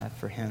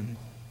for him.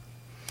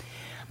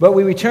 But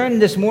we return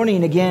this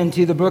morning again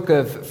to the book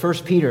of 1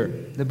 Peter.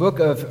 The book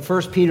of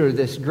 1 Peter,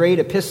 this great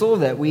epistle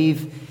that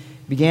we've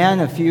began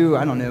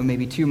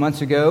maybe 2 months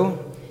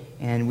ago,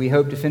 and we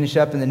hope to finish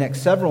up in the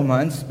next several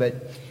months, but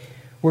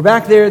we're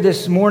back there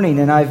this morning,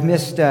 and I've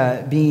missed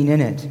being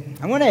in it.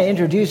 I want to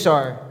introduce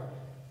our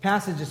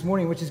passage this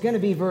morning, which is going to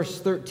be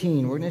verse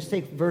 13. We're going to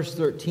take verse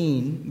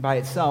 13 by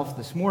itself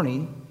this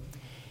morning,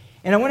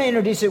 and I want to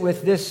introduce it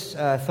with this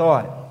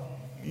thought,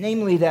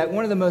 namely that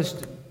one of the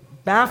most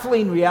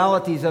baffling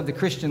realities of the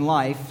Christian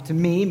life, to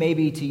me,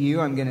 maybe to you,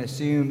 I'm going to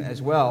assume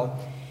as well,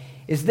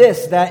 is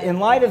this, that in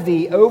light of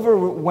the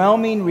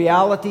overwhelming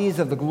realities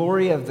of the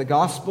glory of the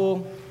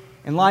gospel,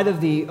 in light of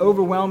the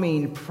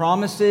overwhelming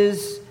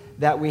promises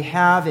that we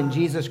have in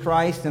Jesus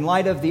Christ, in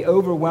light of the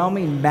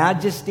overwhelming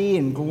majesty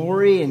and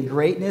glory and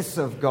greatness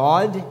of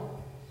God,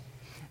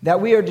 that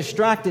we are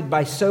distracted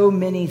by so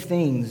many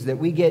things, that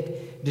we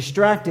get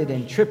distracted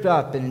and tripped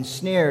up and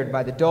ensnared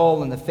by the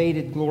dull and the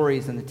faded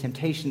glories and the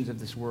temptations of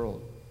this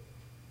world.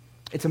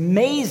 It's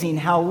amazing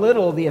how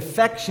little the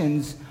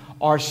affections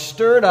are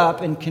stirred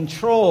up and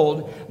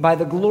controlled by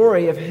the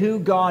glory of who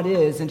God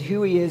is and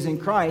who He is in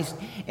Christ,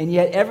 and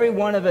yet every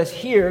one of us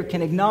here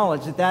can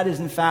acknowledge that that is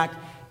in fact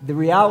the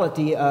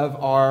reality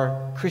of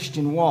our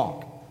Christian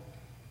walk.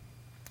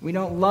 We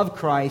don't love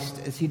Christ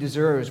as He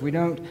deserves. We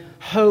don't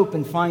hope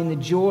and find the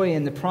joy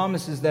and the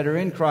promises that are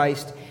in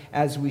Christ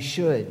as we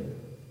should.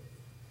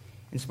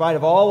 In spite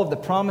of all of the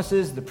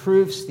promises, the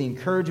proofs, the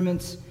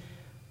encouragements,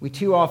 we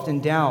too often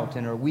doubt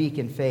and are weak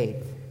in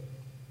faith,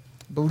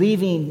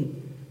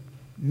 believing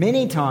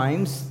many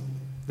times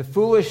the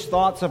foolish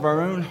thoughts of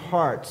our own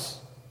hearts,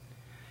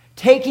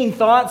 taking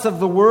thoughts of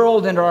the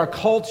world and our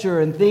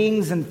culture and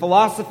things and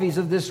philosophies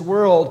of this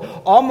world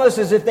almost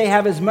as if they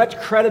have as much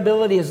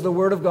credibility as the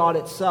Word of God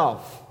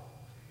itself,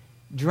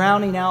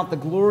 drowning out the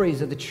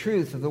glories of the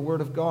truth of the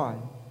Word of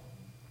God.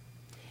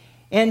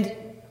 And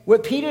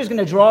what Peter is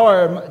going to draw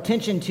our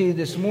attention to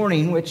this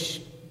morning,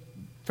 which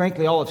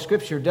frankly all of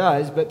Scripture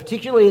does, but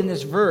particularly in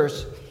this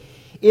verse,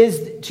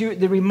 is to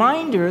the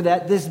reminder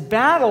that this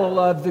battle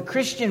of the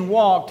Christian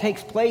walk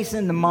takes place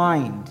in the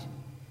mind.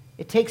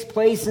 It takes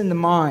place in the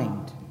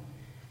mind.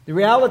 The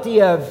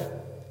reality of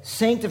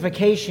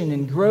sanctification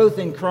and growth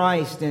in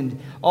Christ and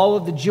all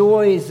of the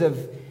joys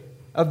of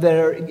that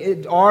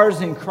are ours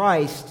in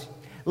Christ,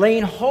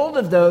 laying hold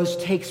of those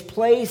takes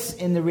place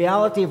in the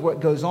reality of what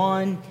goes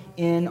on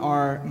in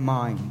our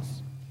minds.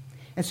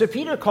 And so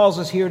Peter calls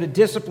us here to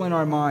discipline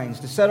our minds,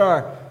 to set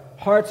our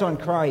hearts on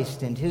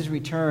Christ and His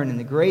return and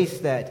the grace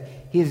that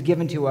He has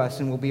given to us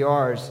and will be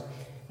ours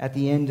at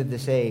the end of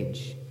this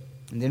age.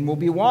 And then we'll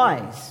be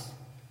wise.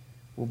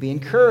 We'll be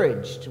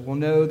encouraged. We'll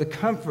know the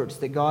comforts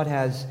that God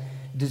has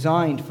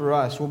designed for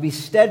us. We'll be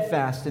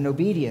steadfast in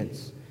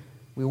obedience.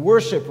 We'll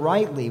worship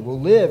rightly.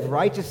 We'll live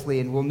righteously.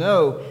 And we'll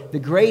know the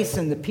grace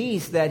and the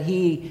peace that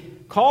He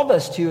called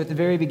us to at the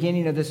very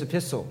beginning of this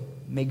epistle.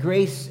 May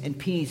grace and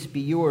peace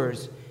be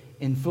yours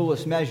in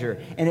fullest measure.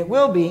 And it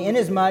will be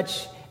inasmuch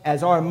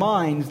as our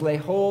minds lay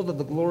hold of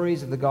the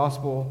glories of the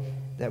gospel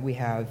that we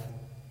have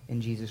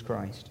in Jesus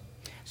Christ.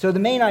 So the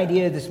main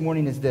idea this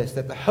morning is this,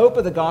 that the hope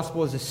of the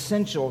gospel is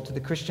essential to the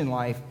Christian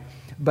life,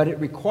 but it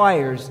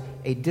requires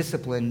a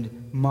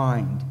disciplined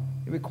mind.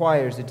 It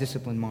requires a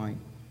disciplined mind.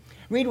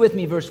 Read with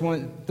me verse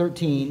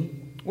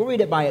 13. We'll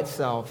read it by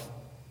itself,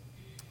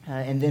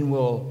 and then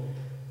we'll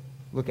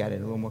look at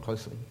it a little more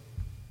closely.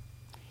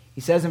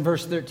 He says in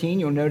verse 13,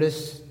 you'll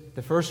notice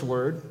the first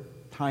word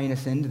tying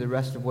us into the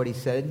rest of what he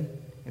said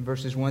in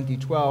verses 1 through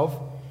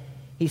 12.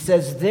 He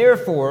says,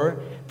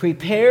 therefore,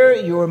 prepare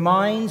your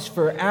minds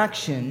for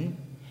action,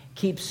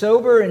 keep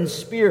sober in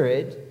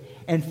spirit,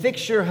 and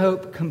fix your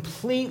hope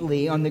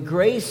completely on the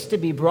grace to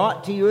be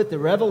brought to you at the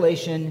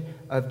revelation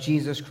of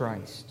Jesus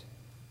Christ.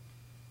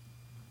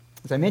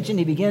 As I mentioned,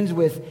 he begins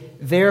with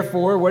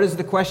therefore. What is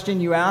the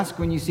question you ask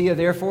when you see a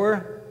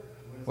therefore?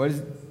 What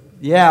is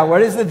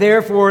the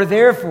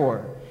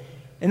therefore?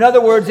 In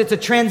other words, it's a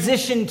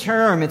transition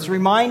term. It's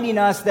reminding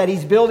us that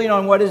he's building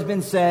on what has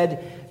been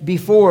said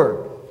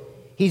before.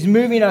 He's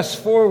moving us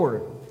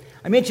forward.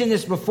 I mentioned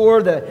this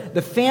before.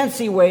 The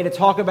fancy way to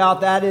talk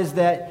about that is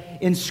that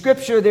in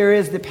Scripture there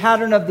is the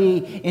pattern of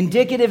the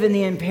indicative and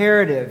the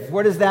imperative.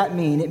 What does that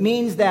mean? It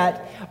means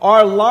that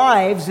our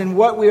lives and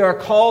what we are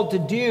called to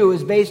do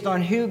is based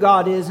on who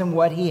God is and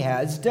what He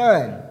has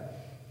done.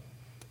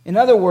 In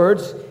other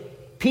words,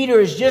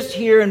 Peter is just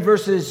here in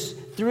verses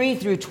 3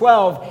 through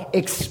 12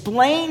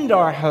 explained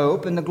our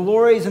hope and the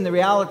glories and the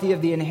reality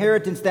of the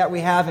inheritance that we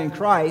have in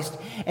Christ.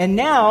 And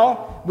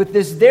now, with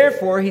this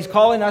therefore, he's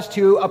calling us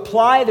to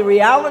apply the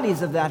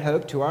realities of that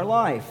hope to our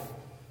life.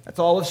 That's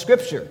all of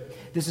Scripture.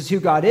 This is who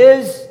God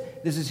is.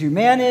 This is who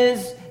man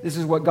is. This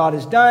is what God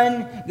has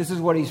done. This is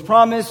what He's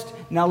promised.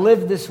 Now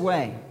live this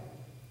way.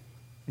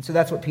 And so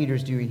that's what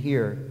Peter's doing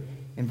here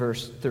in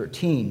verse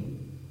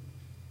 13.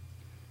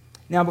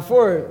 Now,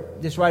 before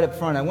this right up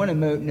front, I want to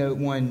note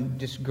one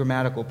just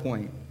grammatical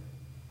point.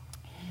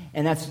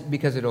 And that's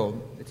because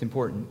it's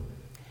important.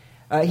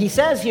 He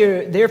says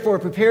here, therefore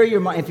prepare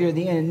your mind, if you're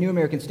the New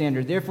American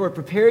Standard, therefore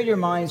prepare your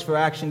minds for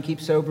action, keep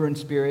sober in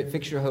spirit,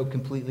 fix your hope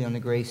completely on the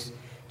grace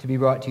to be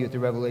brought to you at the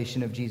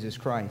revelation of Jesus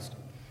Christ.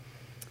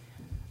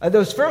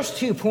 Those first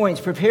 2 points,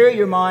 prepare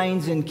your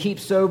minds and keep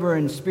sober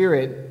in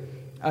spirit,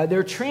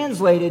 they're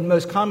translated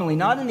most commonly,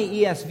 not in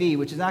the ESV,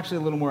 which is actually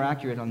a little more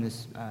accurate on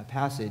this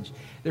passage.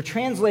 They're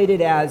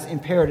translated as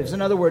imperatives,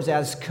 in other words,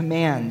 as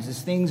commands,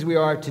 as things we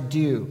are to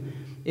do.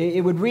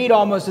 It would read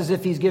almost as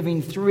if he's giving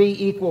 3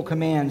 equal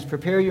commands.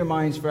 Prepare your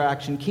minds for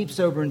action, keep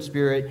sober in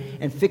spirit,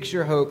 and fix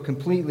your hope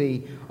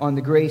completely on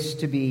the grace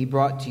to be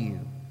brought to you.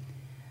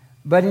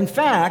 But in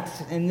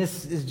fact, and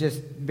this is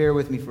just, bear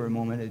with me for a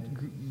moment,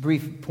 a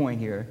brief point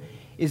here,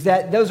 is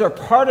that those are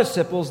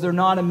participles, they're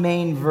not a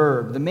main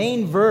verb. The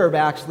main verb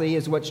actually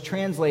is what's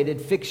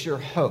translated fix your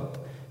hope.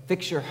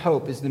 Fix your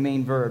hope is the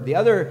main verb. The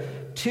other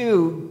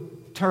 2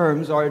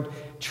 terms are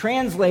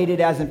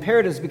translated as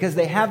imperatives because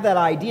they have that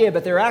idea,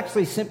 but they're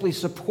actually simply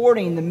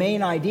supporting the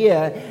main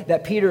idea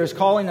that Peter is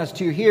calling us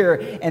to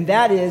here, and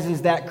that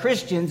is that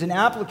Christians, in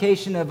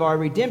application of our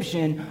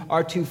redemption,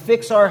 are to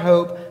fix our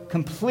hope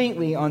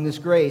completely on this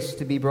grace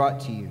to be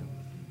brought to you.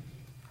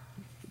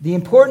 The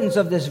importance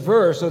of this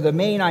verse, or the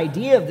main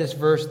idea of this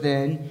verse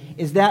then,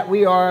 is that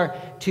we are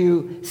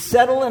to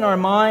settle in our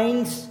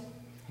minds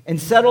and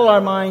settle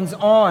our minds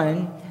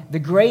on the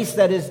grace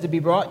that is to be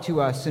brought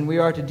to us, and we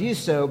are to do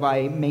so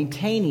by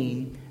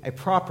maintaining a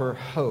proper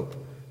hope,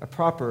 a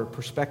proper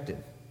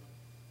perspective.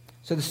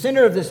 So the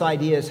center of this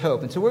idea is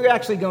hope, and so we're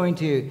actually going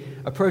to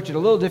approach it a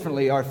little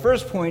differently. Our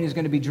first point is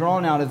going to be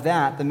drawn out of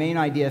that, the main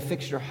idea,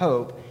 fix your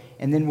hope,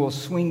 and then we'll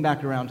swing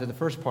back around to the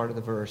first part of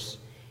the verse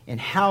and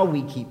how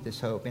we keep this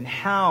hope and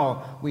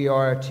how we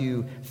are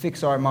to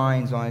fix our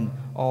minds on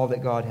all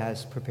that God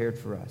has prepared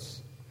for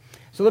us.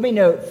 So let me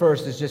note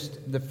first, is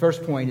just the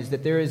first point, is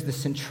that there is the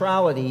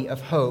centrality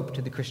of hope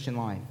to the Christian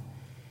life.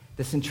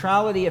 The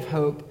centrality of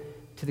hope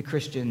to the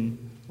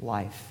Christian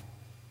life.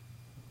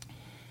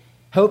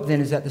 Hope, then,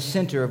 is at the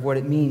center of what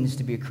it means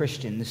to be a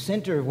Christian, the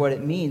center of what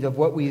it means, of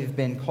what we've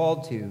been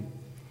called to.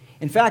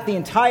 In fact, the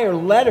entire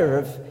letter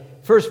of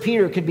 1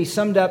 Peter could be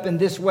summed up in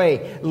this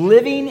way: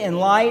 living in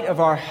light of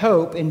our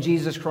hope in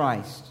Jesus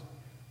Christ.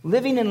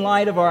 Living in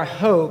light of our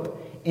hope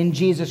in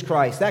Jesus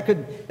Christ. That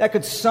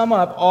could sum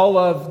up all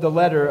of the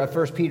letter of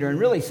 1 Peter, and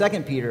really 2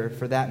 Peter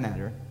for that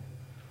matter.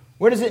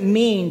 What does it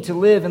mean to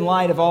live in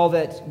light of all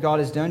that God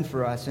has done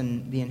for us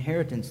and the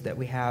inheritance that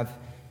we have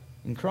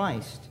in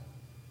Christ?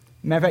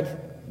 Matter of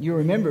fact, you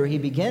remember he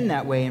began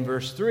that way in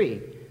verse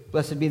 3.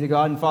 Blessed be the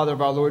God and Father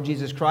of our Lord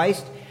Jesus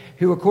Christ,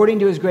 who according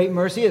to his great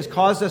mercy has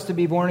caused us to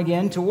be born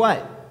again to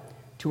what?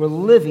 To a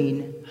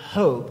living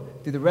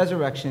hope through the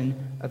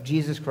resurrection of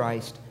Jesus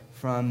Christ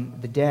from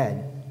the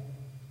dead.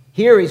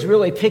 Here he's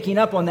really picking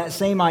up on that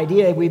same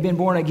idea. We've been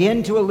born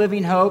again to a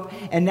living hope,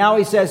 and now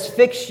he says,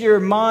 fix your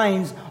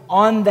minds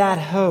on that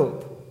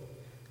hope.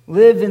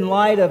 Live in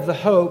light of the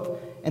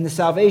hope and the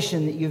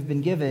salvation that you've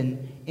been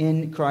given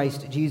in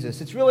Christ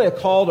Jesus. It's really a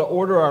call to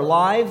order our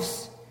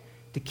lives,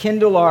 to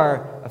kindle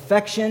our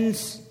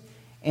affections,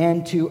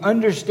 and to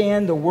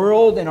understand the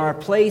world and our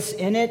place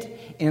in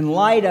it in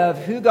light of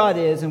who God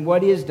is and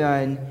what he has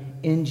done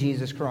in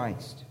Jesus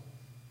Christ.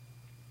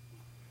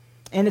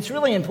 And it's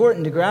really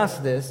important to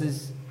grasp this,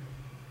 is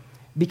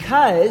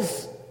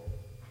because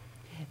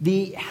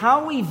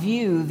how we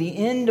view the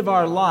end of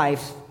our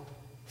life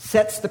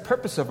sets the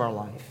purpose of our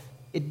life.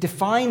 It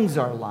defines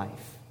our life.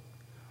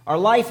 Our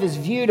life is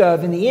viewed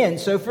of in the end.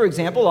 So, for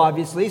example,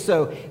 obviously,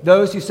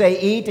 those who say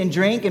eat and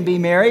drink and be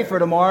merry, for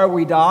tomorrow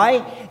we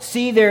die,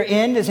 see their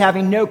end as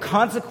having no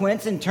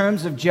consequence in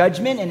terms of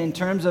judgment and in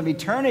terms of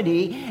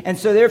eternity. And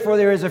so, therefore,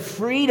 there is a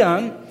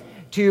freedom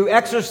to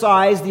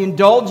exercise the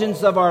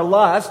indulgence of our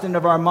lust and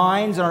of our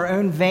minds and our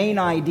own vain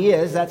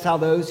ideas. That's how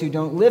those who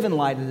don't live in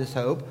light of this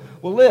hope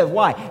will live.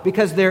 Why?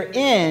 Because their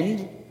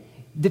end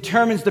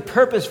determines the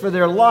purpose for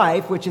their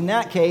life, which in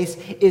that case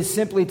is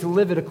simply to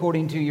live it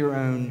according to your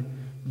own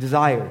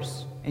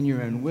desires and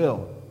your own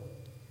will.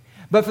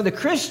 But for the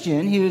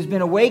Christian who has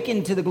been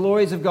awakened to the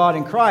glories of God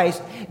in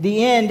Christ,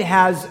 the end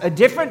has a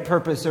different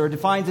purpose, or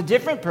defines a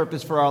different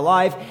purpose for our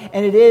life,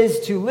 and it is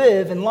to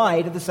live in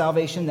light of the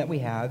salvation that we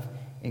have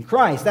in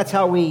Christ. That's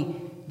how we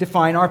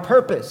define our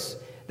purpose.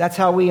 That's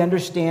how we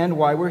understand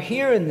why we're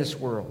here in this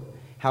world,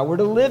 how we're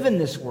to live in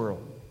this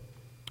world.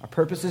 Our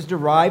purpose is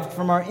derived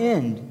from our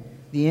end,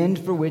 the end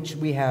for which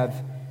we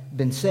have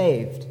been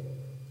saved.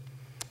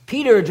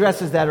 Peter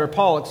addresses that, or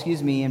Paul,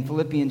 in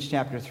Philippians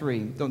chapter 3.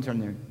 Don't turn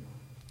there.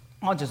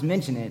 I'll just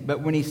mention it.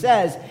 But when he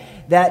says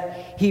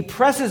that he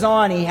presses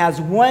on, he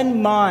has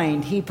one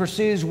mind, he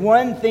pursues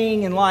one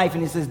thing in life,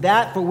 and he says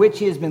that for which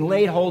he has been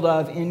laid hold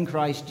of in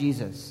Christ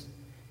Jesus.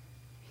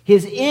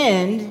 His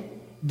end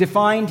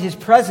defined his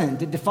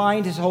present. It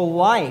defined his whole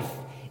life.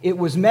 It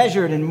was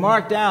measured and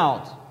marked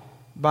out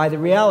by the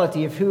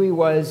reality of who he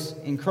was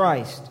in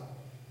Christ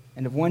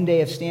and of one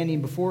day of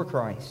standing before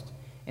Christ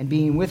and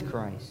being with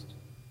Christ.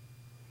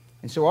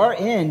 And so our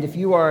end, if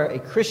you are a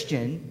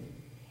Christian,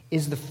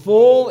 is the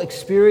full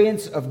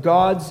experience of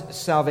God's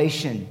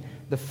salvation,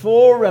 the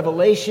full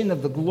revelation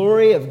of the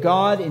glory of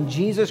God in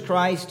Jesus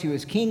Christ, who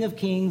is King of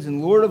kings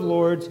and Lord of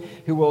lords,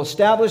 who will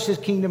establish his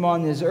kingdom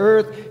on this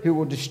earth, who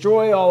will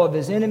destroy all of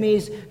his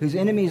enemies, whose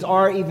enemies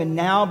are even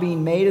now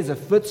being made as a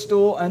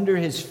footstool under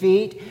his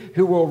feet,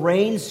 who will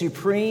reign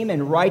supreme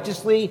and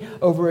righteously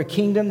over a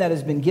kingdom that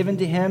has been given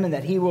to him and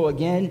that he will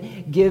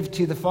again give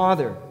to the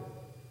Father.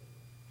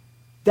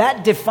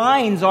 That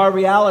defines our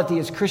reality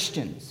as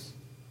Christians.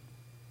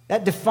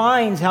 That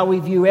defines how we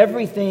view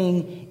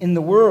everything in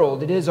the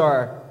world. It is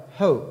our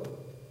hope.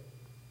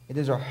 It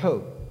is our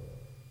hope.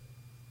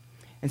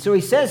 And so he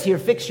says here,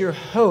 fix your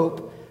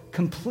hope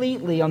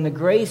completely on the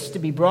grace to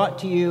be brought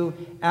to you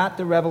at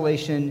the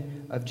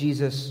revelation of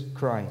Jesus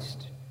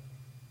Christ.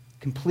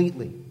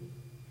 Completely.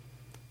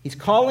 He's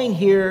calling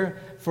here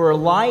for a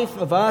life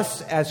of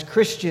us as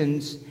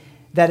Christians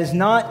that is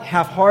not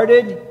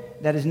half-hearted,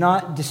 that is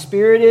not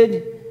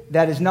dispirited,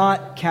 that is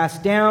not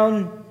cast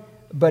down,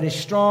 but is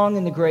strong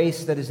in the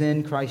grace that is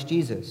in Christ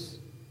Jesus.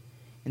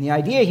 And the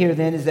idea here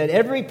then is that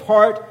every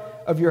part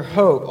of your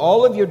hope,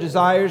 all of your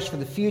desires for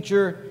the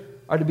future,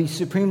 are to be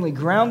supremely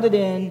grounded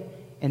in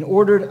and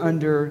ordered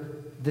under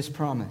this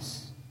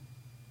promise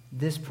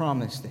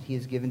that he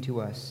has given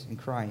to us in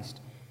Christ.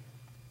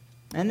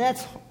 And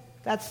that's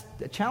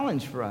a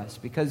challenge for us,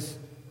 because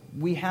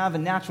we have a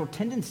natural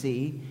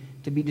tendency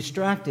to be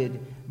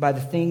distracted by the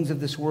things of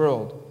this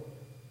world.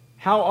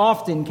 How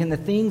often can the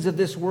things of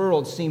this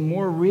world seem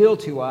more real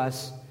to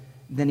us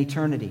than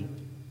eternity,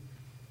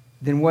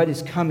 than what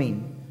is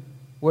coming,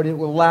 what it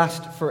will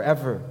last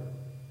forever?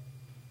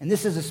 And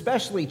this is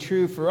especially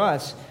true for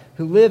us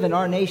who live in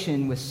our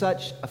nation with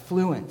such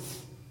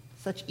affluence,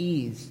 such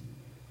ease,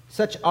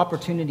 such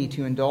opportunity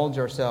to indulge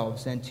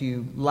ourselves and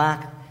to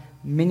lack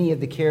many of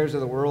the cares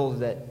of the world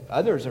that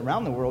others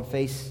around the world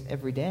face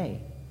every day.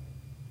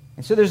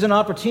 And so there's an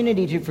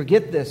opportunity to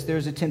forget this.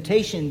 There's a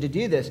temptation to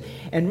do this.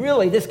 And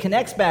really, this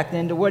connects back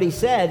then to what he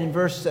said in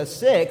verse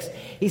 6.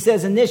 He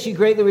says, "In this you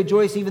greatly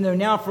rejoice, even though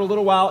now for a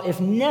little while, if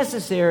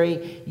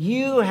necessary,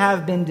 you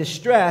have been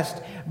distressed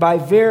by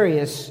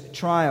various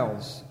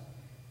trials."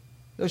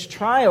 Those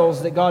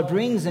trials that God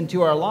brings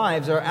into our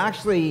lives are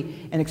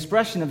actually an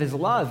expression of his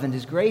love and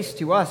his grace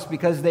to us,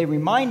 because they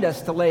remind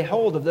us to lay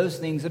hold of those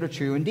things that are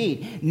true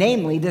indeed,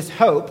 namely this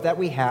hope that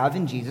we have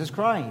in Jesus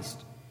Christ.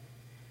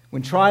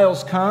 When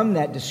trials come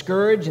that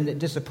discourage and that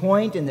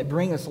disappoint and that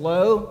bring us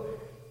low,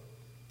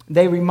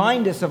 they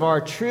remind us of our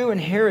true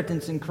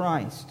inheritance in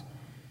Christ.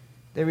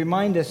 They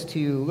remind us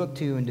to look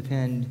to and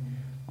depend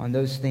on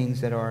those things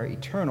that are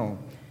eternal,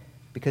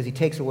 because he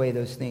takes away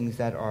those things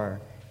that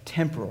are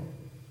temporal.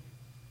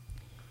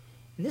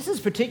 And this is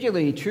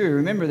particularly true.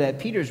 Remember that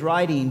Peter's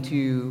writing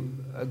to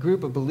a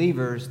group of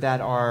believers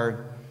that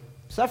are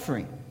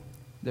suffering.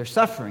 They're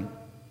suffering.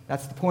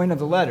 That's the point of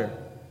the letter.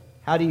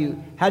 How do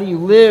you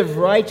live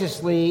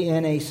righteously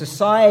in a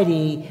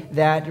society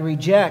that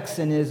rejects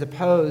and is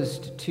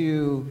opposed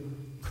to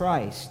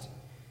Christ?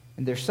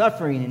 And they're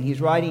suffering, and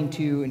he's writing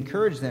to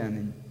encourage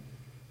them.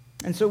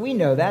 And so we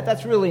know that.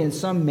 That's really in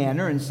some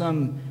manner, in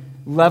some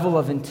level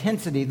of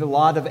intensity, the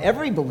lot of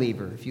every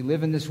believer. If you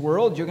live in this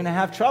world, you're going to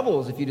have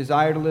troubles. If you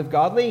desire to live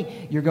godly,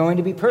 you're going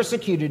to be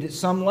persecuted at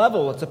some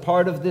level. It's a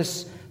part of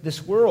this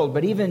world.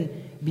 But even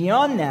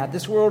beyond that,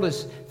 this world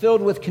is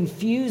filled with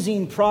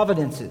confusing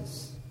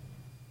providences.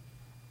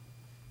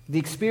 The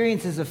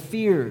experiences of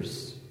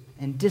fears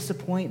and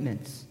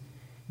disappointments,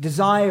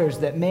 desires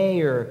that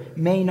may or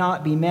may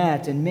not be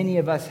met, and many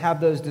of us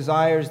have those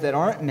desires that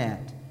aren't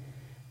met,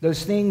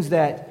 those things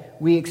that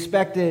we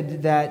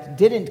expected that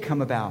didn't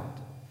come about,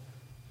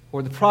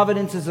 or the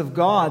providences of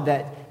God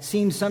that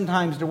seem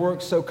sometimes to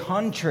work so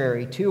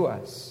contrary to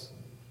us.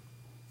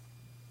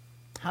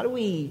 How do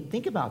we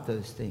think about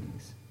those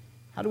things?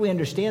 How do we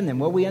understand them?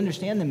 Well, we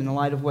understand them in the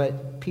light of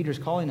what Peter's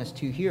calling us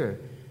to here.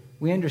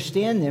 We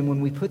understand them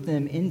when we put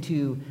them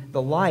into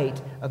the light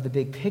of the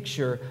big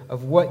picture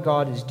of what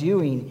God is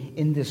doing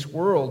in this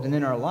world and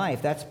in our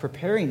life. That's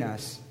preparing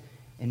us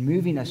and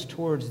moving us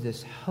towards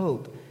this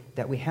hope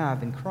that we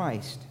have in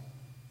Christ.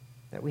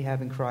 That we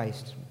have in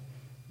Christ.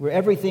 Where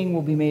everything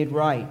will be made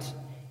right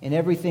and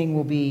everything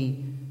will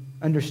be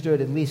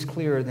understood at least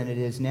clearer than it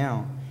is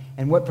now.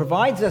 And what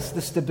provides us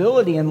the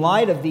stability in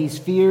light of these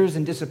fears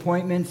and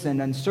disappointments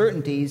and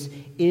uncertainties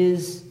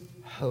is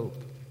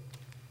hope.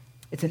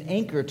 It's an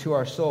anchor to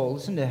our soul.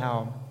 Listen to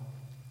how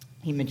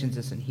he mentions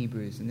this in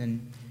Hebrews. And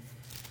then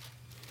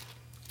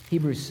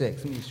Hebrews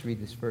 6. Let me just read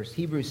this verse.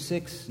 Hebrews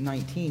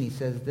 6:19, he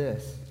says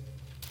this.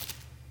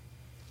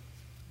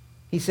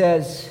 He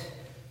says,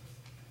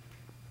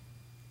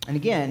 and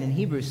again, in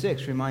Hebrews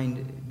 6,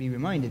 be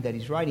reminded that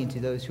he's writing to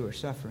those who are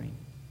suffering.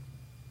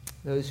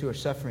 Those who are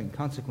suffering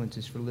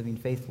consequences for living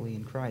faithfully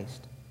in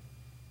Christ.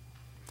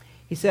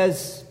 He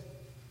says,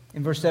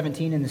 in verse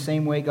 17, in the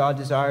same way, God,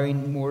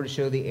 desiring more to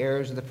show the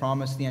heirs of the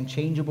promise the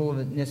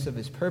unchangeableness of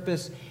his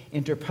purpose,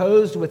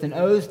 interposed with an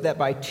oath that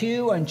by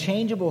two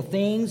unchangeable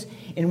things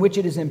in which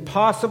it is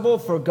impossible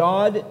for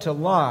God to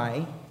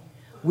lie,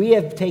 we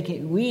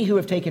who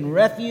have taken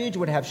refuge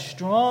would have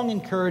strong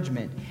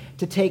encouragement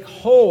to take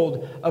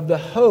hold of the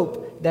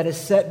hope that is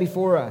set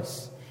before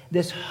us.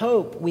 This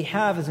hope we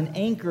have as an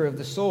anchor of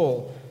the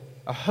soul,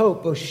 a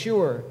hope both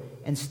sure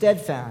and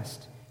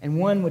steadfast, and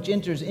one which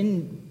enters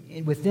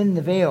within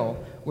the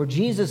veil, where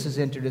Jesus has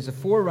entered as a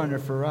forerunner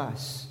for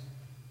us.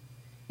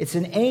 It's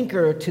an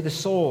anchor to the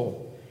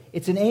soul.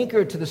 It's an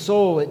anchor to the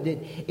soul.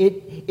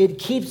 It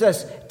keeps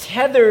us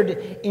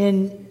tethered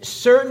in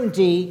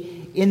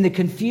certainty in the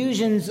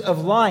confusions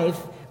of life,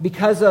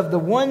 because of the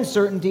one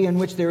certainty in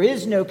which there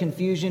is no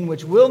confusion,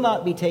 which will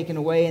not be taken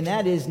away, and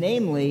that is,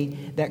 namely,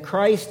 that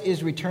Christ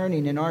is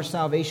returning and our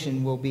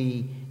salvation will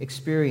be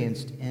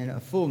experienced in a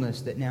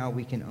fullness that now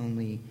we can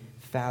only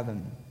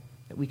fathom,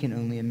 that we can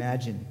only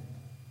imagine.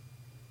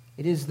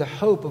 It is the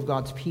hope of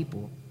God's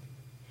people.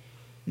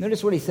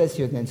 Notice what he says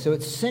here then. So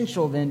it's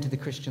central then to the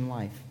Christian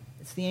life.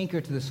 It's the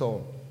anchor to the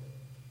soul.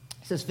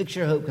 He says, fix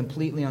your hope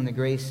completely on the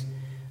grace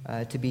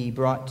to be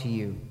brought to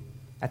you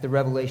at the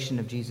revelation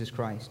of Jesus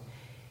Christ.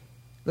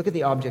 Look at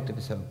the object of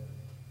his hope.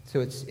 So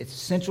it's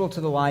central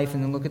to the life,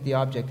 and then look at the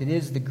object. It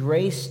is the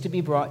grace to be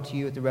brought to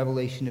you at the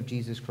revelation of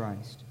Jesus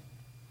Christ.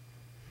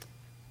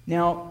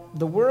 Now,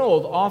 the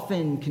world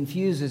often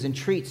confuses and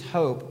treats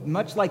hope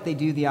much like they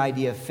do the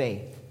idea of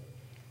faith.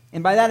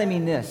 And by that I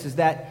mean this, is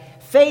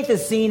that faith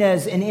is seen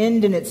as an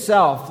end in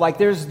itself, like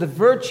there's the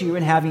virtue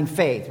in having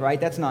faith, right?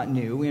 That's not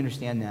new. We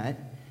understand that.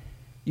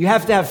 You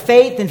have to have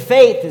faith, and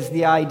faith is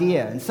the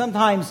idea. And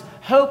sometimes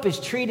hope is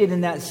treated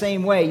in that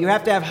same way. You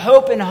have to have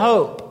hope and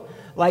hope.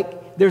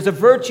 Like there's a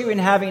virtue in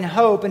having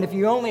hope, and if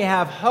you only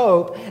have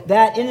hope,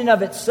 that in and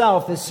of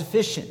itself is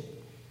sufficient.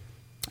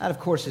 That, of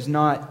course, is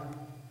not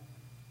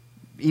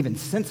even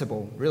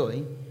sensible,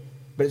 really.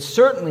 But it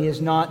certainly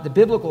is not the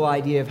biblical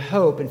idea of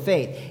hope and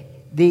faith.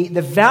 The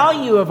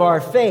value of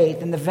our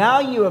faith and the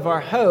value of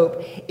our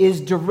hope is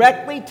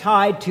directly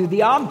tied to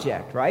the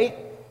object, right?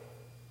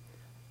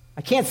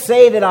 I can't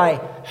say that I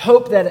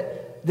hope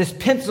that this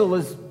pencil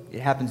is,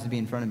 it happens to be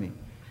in front of me.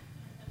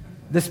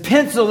 This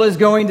pencil is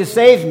going to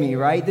save me,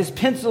 right? This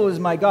pencil is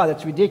my God.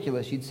 That's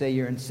ridiculous. You'd say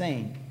you're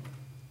insane.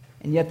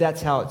 And yet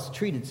that's how it's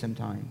treated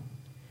sometimes.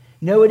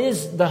 No, it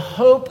is the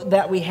hope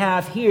that we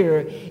have here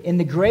in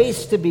the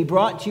grace to be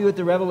brought to you at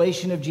the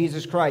revelation of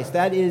Jesus Christ.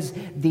 That is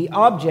the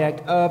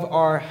object of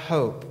our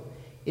hope.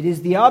 It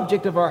is the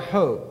object of our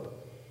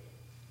hope.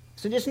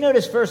 So just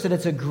notice first that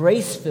it's a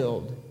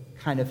grace-filled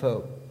kind of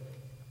hope.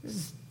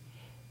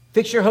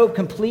 Fix your hope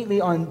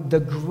completely on the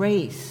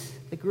grace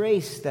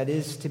that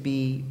is to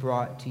be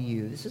brought to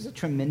you. This is a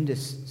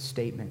tremendous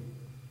statement.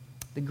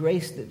 The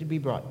grace that to be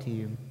brought to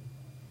you.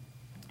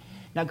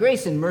 Now,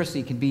 grace and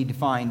mercy can be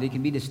defined. They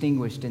can be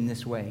distinguished in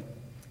this way.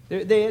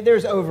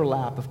 There's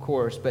overlap, of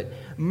course, but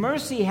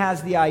mercy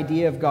has the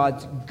idea of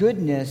God's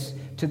goodness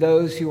to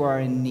those who are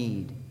in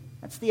need.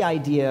 That's the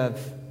idea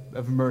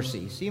of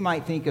mercy. So you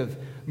might think of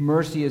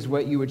mercy as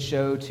what you would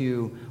show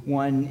to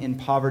one in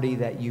poverty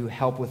that you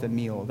help with a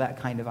meal, that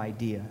kind of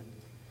idea.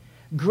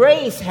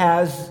 Grace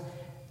has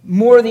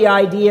more the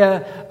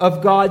idea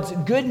of God's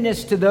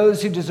goodness to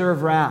those who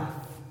deserve wrath.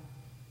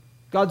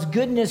 God's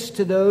goodness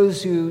to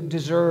those who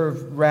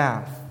deserve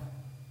wrath.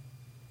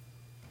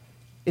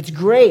 It's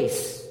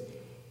grace.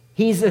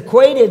 He's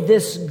equated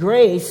this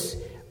grace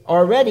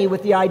already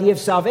with the idea of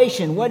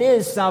salvation. What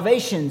is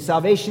salvation?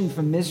 Salvation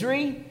from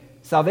misery?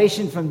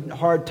 Salvation from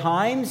hard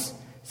times?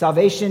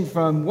 Salvation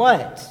from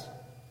what?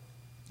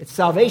 It's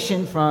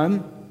salvation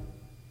from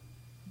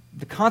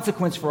the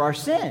consequence for our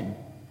sin.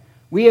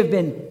 We have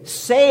been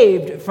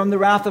saved from the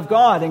wrath of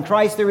God. In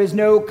Christ there is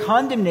no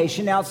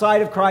condemnation.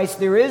 Outside of Christ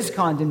there is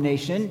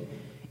condemnation.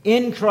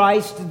 In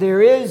Christ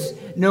there is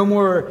no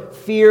more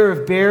fear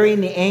of bearing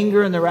the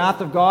anger and the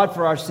wrath of God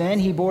for our sin.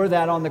 He bore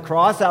that on the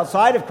cross.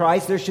 Outside of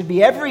Christ there should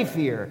be every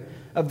fear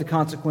of the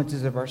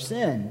consequences of our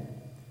sin.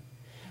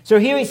 So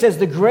here he says,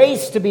 the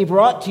grace to be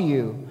brought to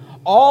you,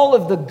 all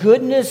of the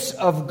goodness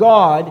of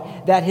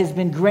God that has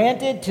been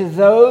granted to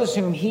those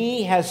whom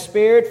he has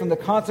spared from the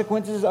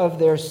consequences of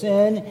their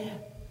sin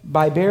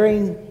by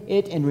bearing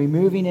it and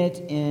removing it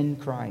in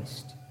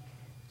Christ.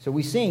 So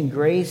we sing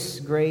grace,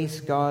 grace,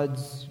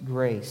 God's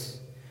grace.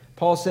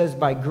 Paul says,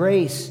 by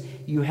grace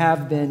you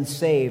have been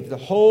saved. The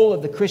whole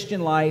of the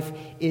Christian life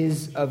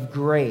is of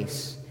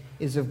grace,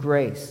 is of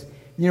grace.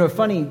 You know, a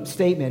funny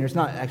statement, or it's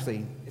not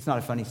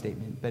a funny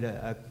statement, but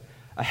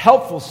a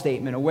helpful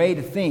statement, a way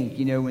to think,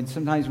 you know, when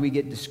sometimes we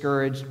get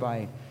discouraged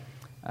by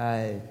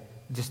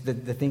just the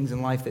things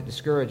in life that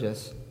discourage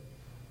us.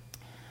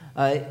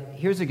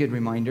 Here's a good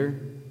reminder.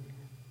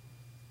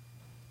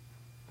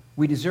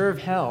 We deserve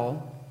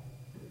hell,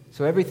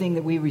 so everything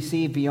that we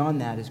receive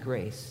beyond that is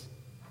grace.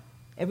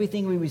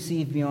 Everything we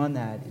receive beyond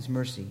that is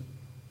mercy.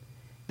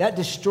 That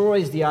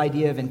destroys the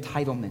idea of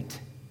entitlement,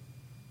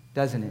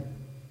 doesn't it?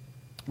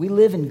 We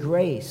live in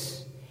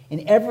grace.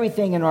 And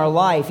everything in our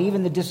life,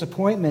 even the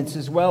disappointments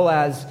as well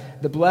as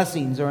the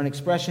blessings, are an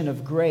expression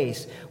of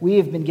grace. We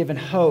have been given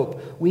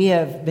hope. We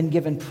have been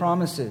given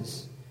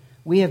promises.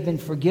 We have been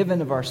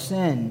forgiven of our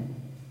sin.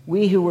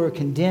 We who were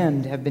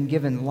condemned have been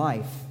given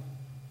life.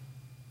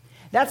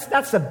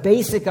 That's the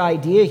basic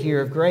idea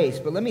here of grace.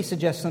 But let me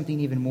suggest something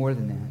even more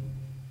than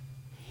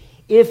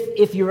that.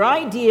 if your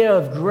idea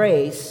of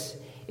grace,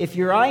 if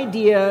your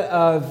idea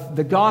of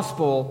the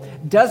gospel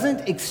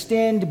doesn't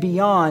extend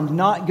beyond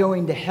not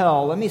going to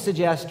hell, let me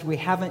suggest we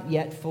haven't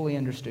yet fully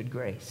understood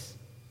grace.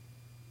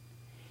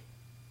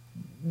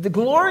 The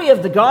glory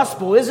of the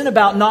gospel isn't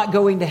about not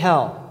going to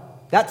hell.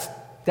 That's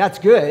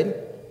good.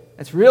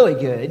 That's really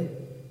good.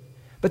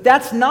 But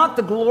that's not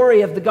the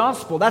glory of the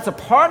gospel. That's a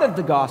part of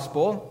the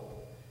gospel.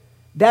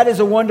 That is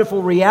a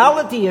wonderful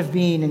reality of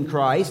being in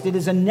Christ. It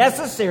is a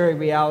necessary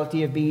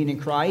reality of being in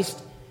Christ.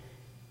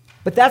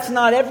 But that's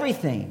not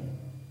everything.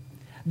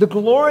 The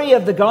glory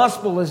of the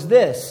gospel is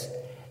this,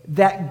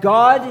 that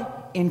God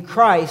in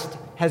Christ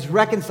has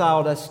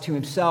reconciled us to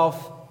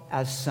himself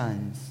as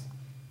sons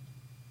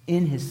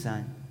in his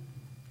Son.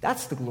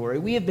 That's the glory.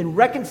 We have been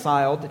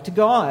reconciled to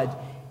God,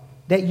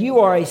 that you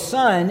are a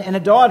son and a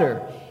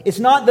daughter. It's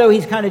not though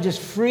he's kind of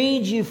just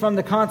freed you from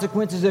the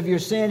consequences of your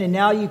sin and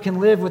now you can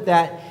live with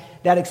that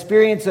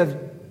experience of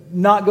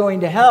not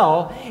going to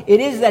hell. It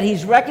is that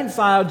he's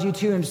reconciled you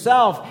to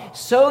himself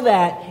so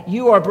that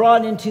you are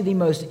brought into the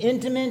most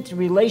intimate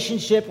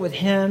relationship with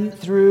him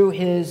through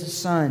his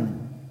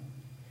Son.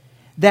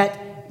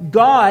 That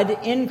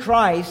God in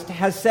Christ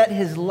has set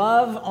his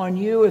love on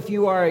you if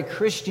you are a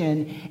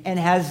Christian and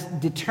has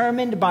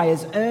determined by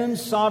his own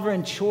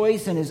sovereign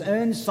choice and his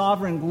own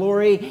sovereign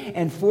glory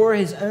and for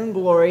his own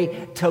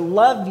glory to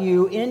love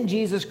you in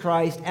Jesus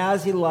Christ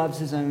as he loves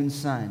his own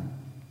Son.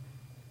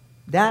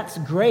 That's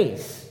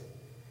grace.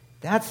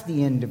 That's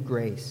the end of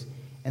grace.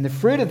 And the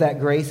fruit of that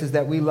grace is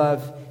that we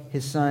love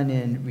his Son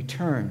in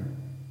return.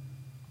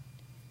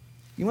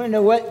 You want to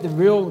know what the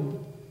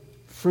real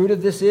fruit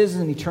of this is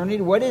in eternity?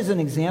 What is an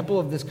example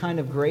of this kind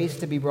of grace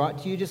to be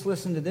brought to you? Just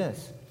listen to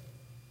this.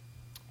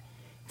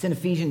 It's in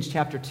Ephesians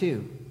chapter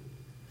 2.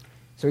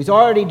 So he's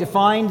already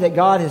defined that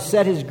God has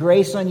set his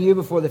grace on you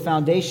before the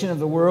foundation of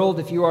the world.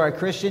 If you are a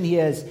Christian, he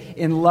has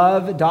in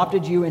love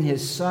adopted you in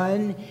his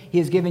Son. He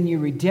has given you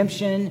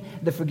redemption,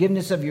 the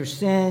forgiveness of your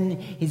sin.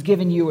 He's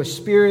given you a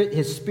spirit,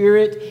 his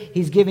Spirit.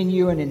 He's given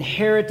you an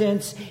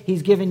inheritance.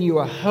 He's given you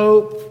a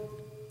hope.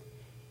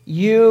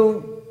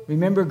 You,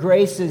 remember,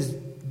 grace is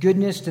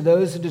goodness to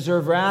those who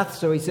deserve wrath.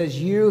 So he says,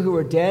 you who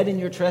are dead in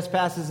your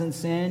trespasses and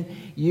sin,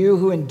 you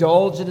who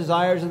indulge the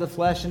desires of the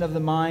flesh and of the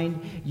mind,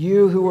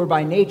 you who were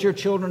by nature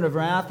children of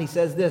wrath. He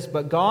says this,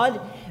 but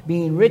God,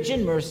 being rich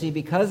in mercy,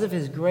 because of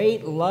his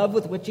great love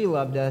with which he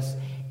loved us,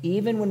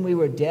 even when we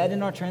were dead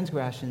in our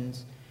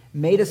transgressions,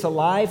 made us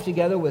alive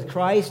together with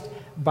Christ.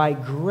 By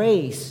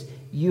grace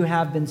you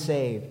have been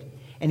saved.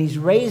 And he's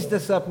raised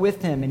us up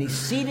with him, and he's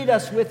seated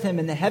us with him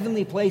in the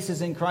heavenly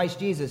places in Christ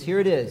Jesus. Here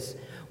it is.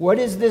 What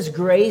is this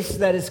grace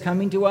that is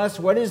coming to us?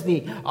 What is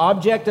the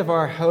object of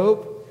our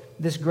hope?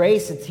 This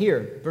grace, it's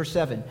here, verse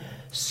 7.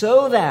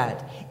 So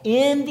that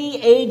in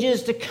the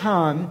ages to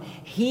come,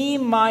 he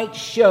might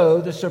show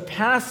the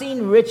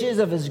surpassing riches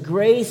of his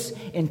grace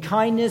and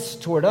kindness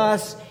toward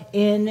us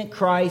in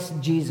Christ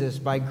Jesus.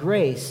 By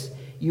grace,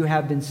 you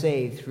have been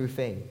saved through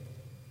faith.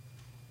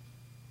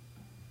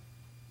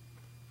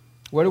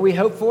 What do we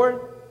hope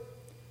for?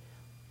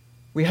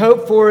 We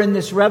hope for, in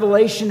this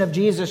revelation of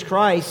Jesus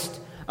Christ,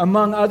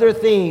 among other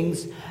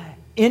things,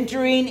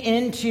 entering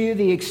into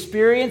the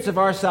experience of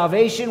our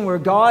salvation where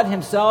God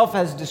himself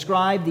has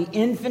described, the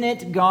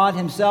infinite God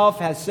himself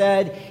has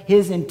said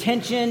his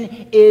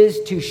intention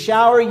is to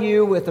shower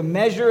you with a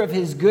measure of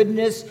his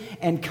goodness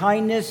and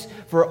kindness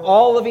for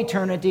all of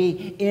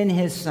eternity in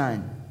his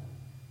Son.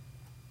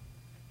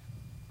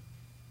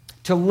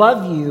 To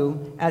love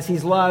you as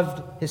he's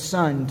loved his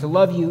Son, to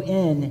love you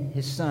in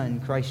his Son,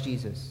 Christ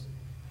Jesus.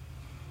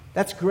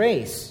 That's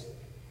grace.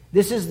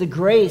 This is the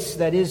grace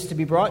that is to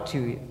be brought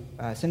to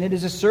us, and it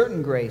is a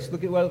certain grace.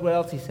 Look at what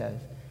else he says.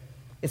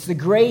 It's the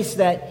grace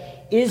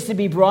that is to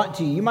be brought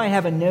to you. You might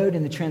have a note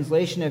in the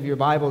translation of your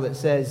Bible that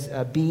says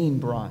being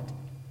brought.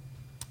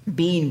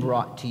 Being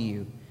brought to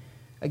you.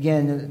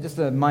 Again, just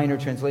a minor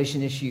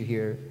translation issue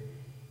here.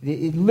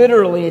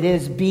 Literally, it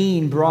is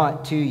being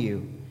brought to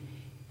you.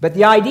 But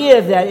the idea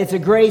of that, it's a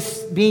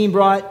grace being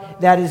brought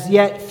that is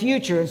yet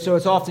future, and so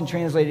it's often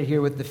translated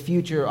here with the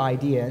future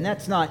idea, and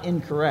that's not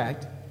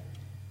incorrect.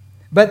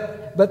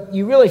 But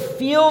you really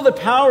feel the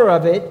power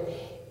of it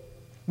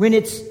when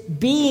it's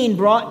being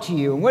brought to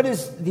you. And what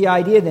is the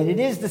idea then? It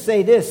is to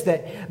say this,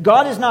 that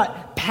God is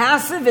not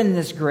passive in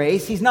this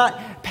grace. He's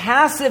not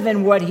passive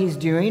in what he's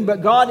doing,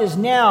 but God is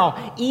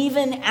now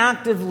even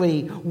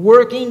actively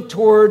working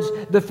towards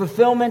the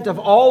fulfillment of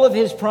all of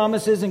his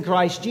promises in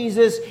Christ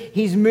Jesus.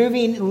 He's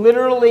moving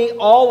literally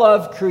all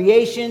of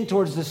creation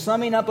towards the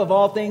summing up of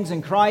all things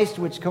in Christ,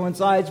 which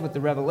coincides with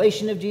the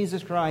revelation of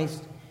Jesus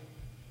Christ.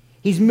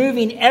 He's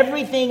moving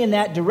everything in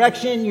that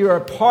direction. You're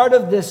a part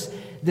of this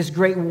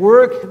great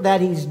work that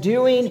he's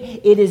doing.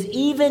 It is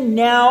even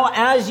now,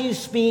 as you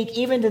speak,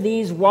 even to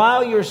these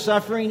while you're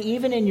suffering,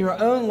 even in your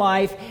own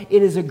life,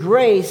 it is a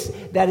grace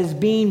that is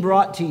being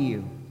brought to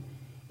you.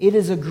 It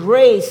is a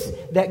grace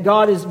that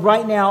God is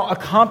right now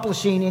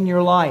accomplishing in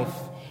your life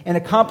and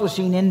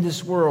accomplishing in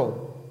this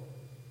world.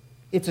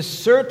 It's a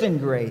certain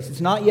grace.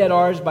 It's not yet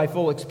ours by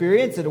full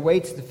experience. It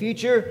awaits the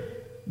future.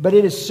 but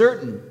it is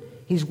certain.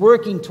 He's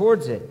working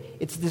towards it.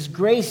 It's this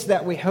grace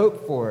that we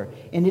hope for,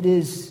 and it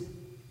is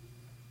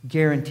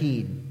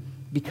guaranteed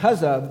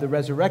because of the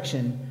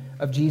resurrection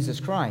of Jesus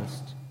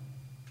Christ.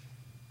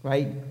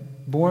 Right?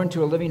 Born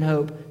to a living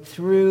hope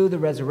through the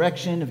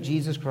resurrection of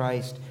Jesus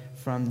Christ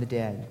from the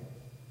dead.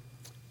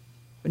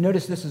 But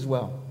notice this as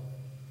well.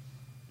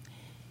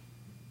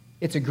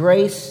 It's a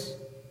grace.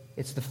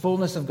 It's the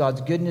fullness of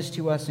God's goodness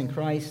to us in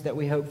Christ that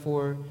we hope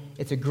for.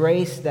 It's a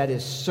grace that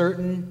is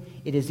certain.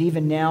 It is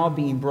even now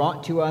being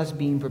brought to us,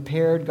 being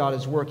prepared. God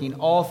is working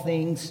all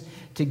things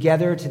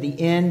together to the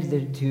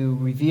end to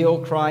reveal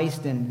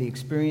Christ and the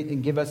experience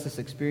and give us this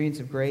experience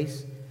of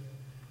grace.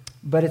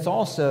 But it's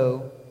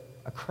also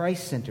a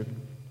Christ-centered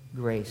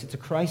grace. It's a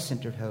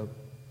Christ-centered hope.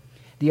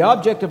 The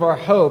object of our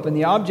hope and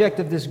the object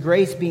of this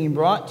grace being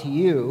brought to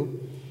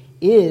you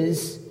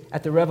is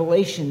at the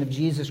revelation of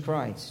Jesus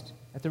Christ.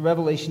 At the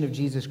revelation of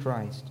Jesus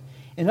Christ.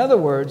 In other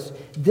words,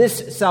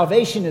 this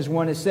salvation, as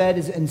one has said,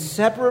 is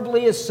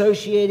inseparably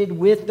associated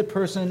with the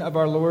person of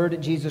our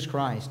Lord Jesus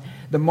Christ.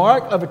 The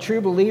mark of a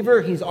true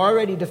believer, he's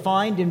already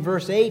defined in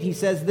verse 8. He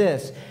says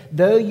this,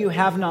 though you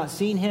have not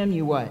seen him,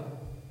 you what?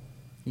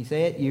 You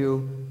say it?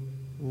 You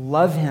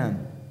love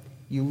him.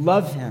 You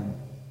love him.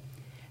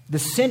 The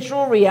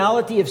central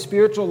reality of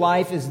spiritual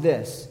life is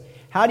this.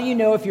 How do you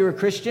know if you're a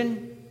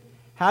Christian?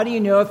 How do you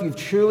know if you've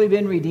truly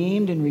been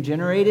redeemed and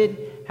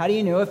regenerated? How do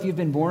you know if you've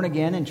been born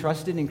again and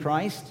trusted in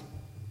Christ?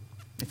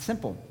 It's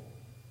simple.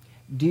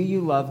 Do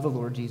you love the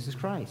Lord Jesus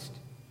Christ?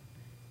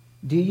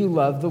 Do you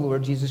love the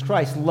Lord Jesus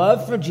Christ?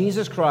 Love for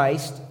Jesus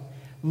Christ,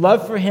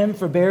 love for him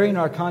for bearing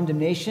our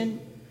condemnation,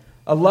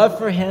 a love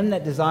for him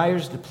that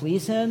desires to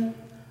please him,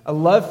 a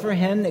love for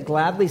him that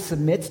gladly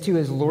submits to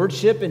his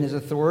lordship and his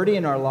authority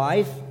in our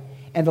life,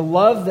 and a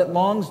love that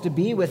longs to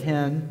be with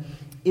him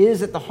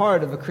is at the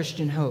heart of a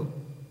Christian hope,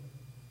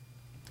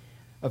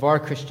 of our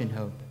Christian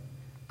hope.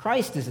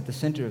 Christ is at the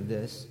center of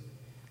this.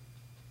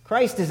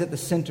 Christ is at the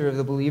center of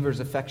the believer's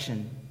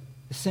affection,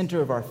 the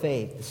center of our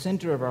faith, the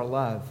center of our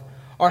love.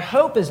 Our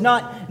hope is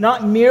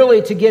not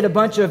merely to get a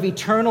bunch of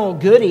eternal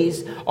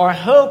goodies. Our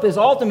hope is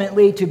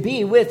ultimately to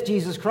be with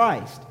Jesus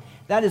Christ.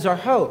 That is our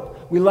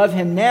hope. We love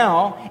him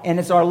now, and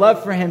it's our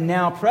love for him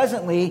now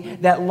presently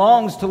that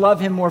longs to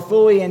love him more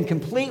fully and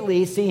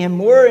completely, see him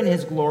more in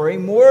his glory,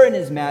 more in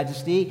his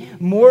majesty,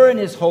 more in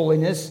his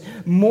holiness,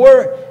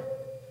 more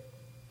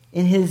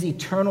in his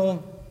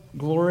eternal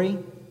glory.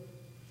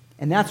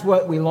 And that's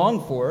what we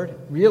long for,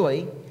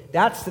 really.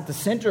 That's at the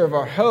center of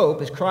our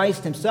hope is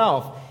Christ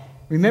himself.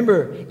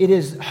 Remember, it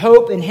is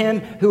hope in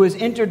him who has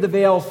entered the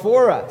veil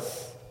for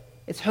us.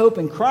 It's hope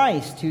in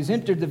Christ who's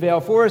entered the veil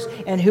for us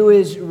and who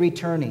is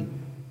returning.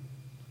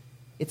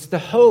 It's the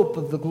hope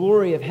of the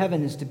glory of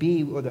heaven is to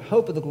be, or the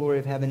hope of the glory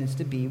of heaven is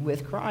to be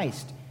with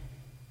Christ.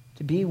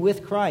 To be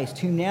with Christ,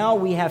 who now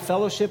we have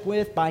fellowship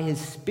with by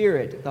his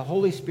Spirit, the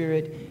Holy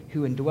Spirit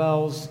who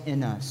indwells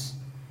in us,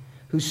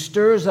 who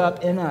stirs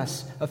up in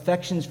us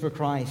affections for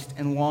Christ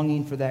and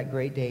longing for that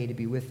great day to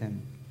be with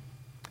him.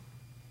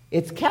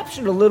 It's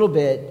captured a little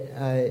bit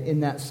in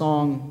that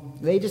song.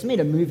 They just made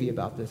a movie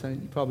about this.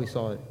 You probably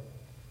saw it.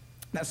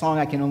 That song,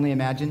 I Can Only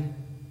Imagine,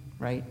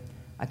 right?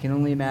 I can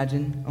only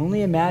imagine.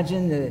 Only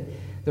imagine.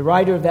 The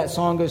writer of that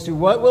song goes through,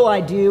 what will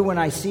I do when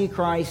I see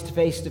Christ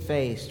face to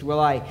face? Will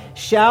I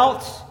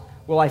shout?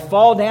 Will I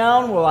fall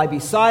down? Will I be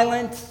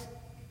silent?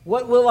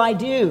 What will I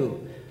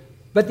do?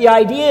 But the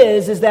idea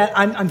is that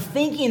I'm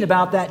thinking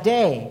about that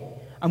day.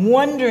 I'm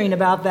wondering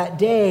about that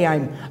day.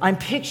 I'm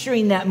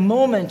picturing that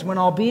moment when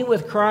I'll be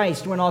with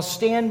Christ, when I'll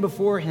stand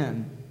before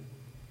him.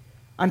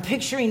 I'm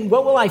picturing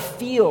what will I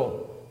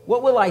feel?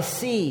 What will I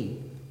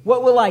see?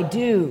 What will I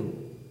do?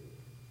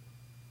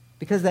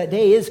 Because that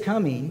day is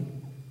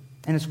coming,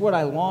 and it's what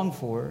I long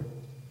for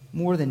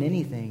more than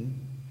anything,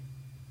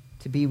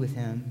 to be with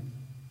him.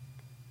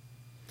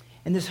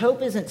 And this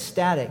hope isn't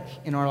static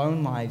in our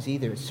own lives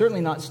either. It's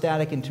certainly not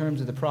static in terms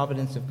of the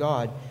providence of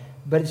God,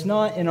 but it's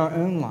not in our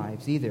own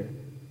lives either.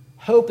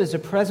 Hope is a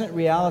present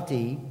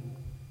reality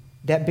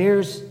that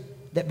bears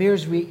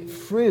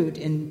fruit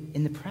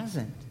in the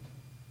present.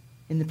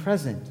 In the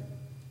present.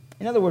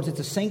 In other words,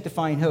 it's a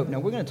sanctifying hope. Now,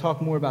 we're going to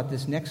talk more about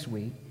this next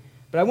week,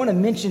 but I want to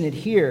mention it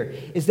here,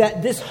 is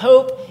that this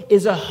hope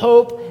is a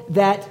hope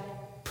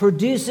that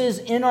produces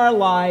in our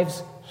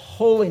lives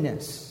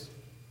holiness.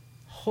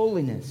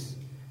 Holiness.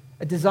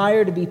 A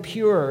desire to be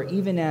pure,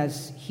 even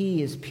as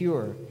he is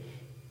pure.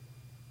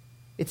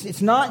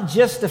 It's not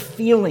just a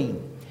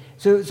feeling.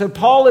 So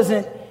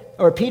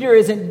Peter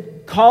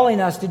isn't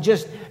calling us to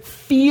just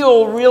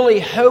feel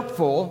really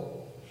hopeful.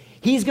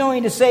 He's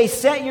going to say,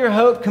 set your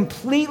hope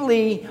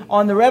completely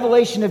on the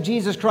revelation of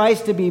Jesus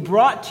Christ to be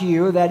brought to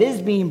you, that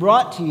is being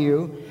brought to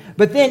you.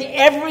 But then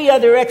every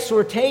other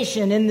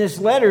exhortation in this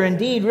letter,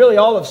 indeed really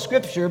all of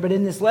Scripture, but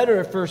in this letter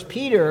of 1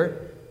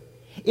 Peter,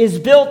 is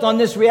built on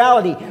this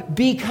reality.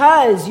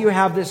 Because you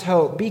have this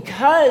hope,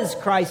 because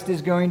Christ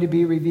is going to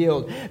be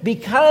revealed,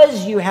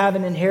 because you have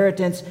an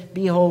inheritance,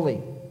 be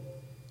holy.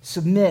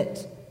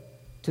 Submit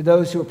to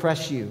those who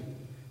oppress you.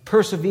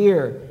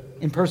 Persevere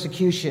in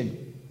persecution.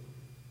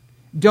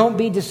 Don't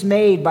be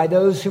dismayed by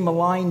those who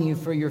malign you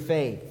for your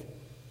faith.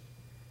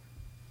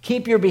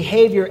 Keep your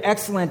behavior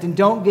excellent and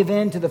don't give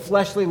in to the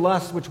fleshly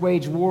lusts which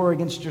wage war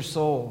against your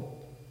soul.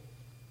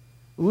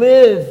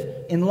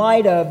 Live in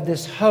light of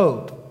this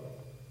hope.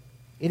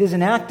 It is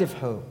an active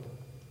hope.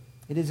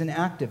 It is an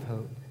active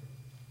hope.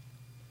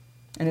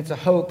 And it's a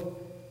hope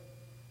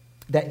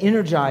that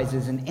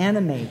energizes and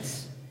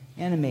animates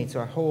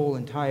our whole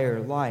entire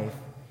life.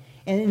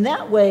 And in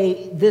that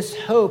way, this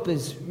hope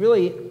is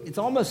really, it's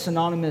almost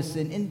synonymous,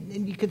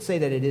 and you could say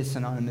that it is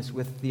synonymous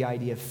with the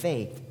idea of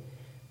faith.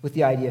 With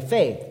the idea of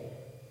faith.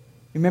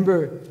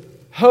 Remember,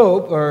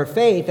 hope or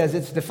faith, as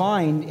it's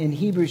defined in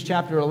Hebrews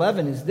chapter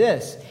 11, is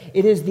this.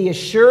 It is the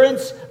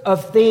assurance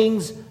of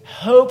things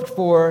hoped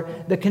for,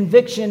 the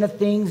conviction of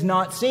things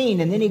not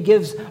seen. And then he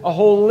gives a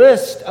whole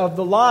list of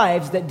the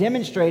lives that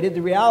demonstrated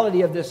the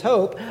reality of this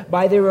hope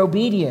by their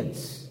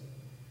obedience,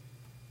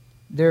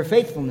 their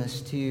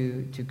faithfulness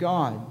to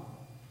God.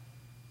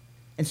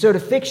 And so to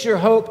fix your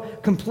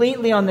hope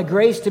completely on the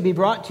grace to be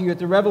brought to you at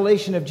the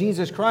revelation of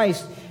Jesus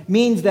Christ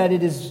means that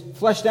it is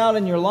fleshed out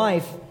in your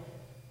life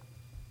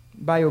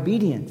by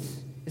obedience.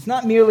 It's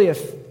not merely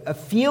a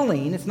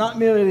feeling. It's not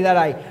merely that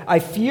I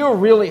feel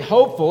really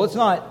hopeful. It's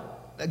not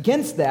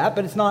against that,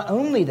 but it's not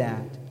only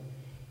that.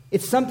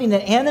 It's something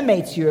that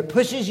animates you. It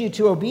pushes you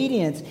to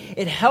obedience.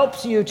 It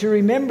helps you to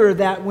remember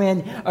that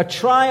when a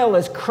trial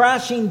is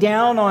crashing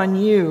down on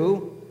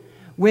you,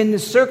 when the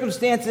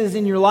circumstances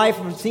in your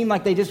life seem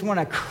like they just want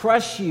to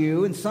crush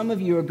you, and some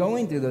of you are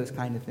going through those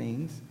kind of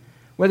things,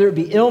 whether it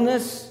be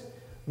illness,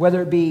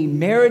 whether it be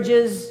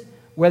marriages,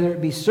 whether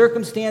it be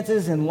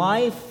circumstances in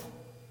life,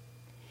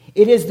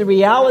 it is the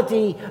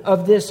reality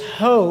of this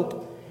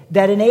hope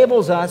that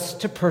enables us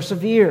to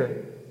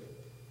persevere,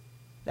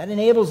 that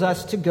enables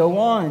us to go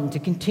on, to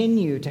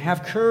continue, to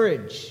have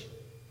courage.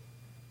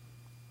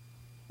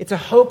 It's a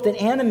hope that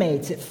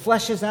animates, it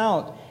fleshes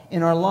out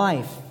in our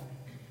life.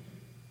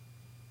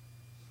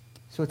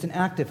 So it's an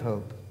active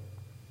hope.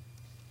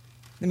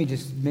 Let me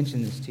just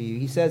mention this to you.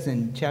 He says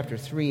in chapter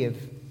 3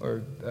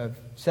 of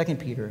 2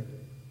 Peter,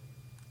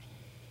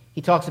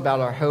 he talks about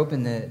our hope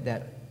and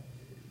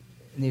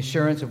the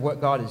assurance of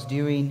what God is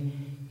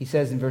doing. He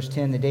says in verse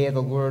 10, the day of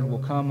the Lord will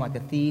come like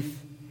a thief,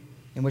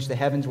 in which the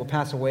heavens will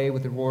pass away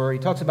with a roar. He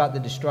talks about the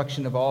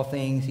destruction of all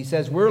things. He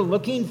says, we're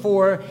looking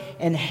for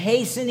and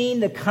hastening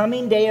the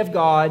coming day of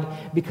God,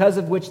 because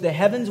of which the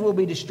heavens will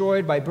be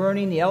destroyed by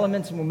burning, the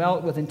elements will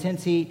melt with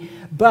intense heat.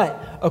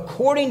 But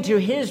according to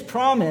his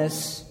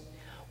promise,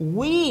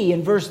 we,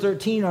 in verse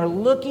 13, are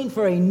looking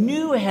for a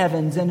new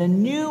heavens and a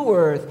new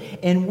earth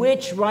in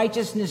which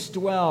righteousness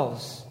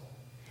dwells.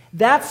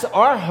 That's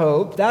our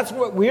hope. That's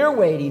what we're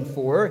waiting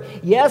for.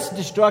 Yes,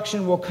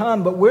 destruction will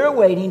come, but we're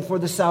waiting for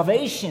the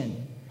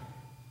salvation.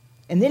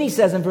 And then he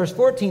says in verse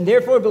 14,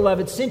 therefore,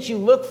 beloved, since you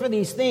look for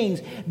these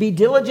things, be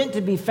diligent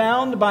to be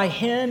found by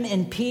him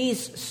in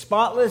peace,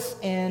 spotless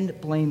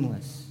and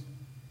blameless.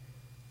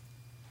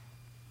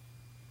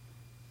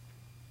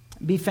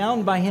 Be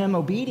found by him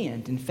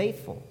obedient and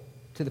faithful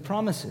to the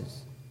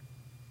promises.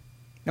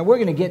 Now, we're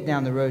going to get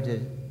down the road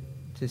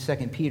to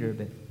 2 Peter,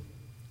 but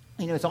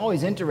it's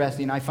always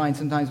interesting, I find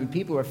sometimes, when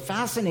people are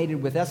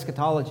fascinated with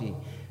eschatology,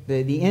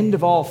 the end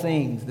of all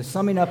things, the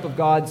summing up of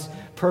God's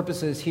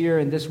purposes here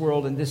in this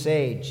world and this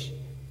age,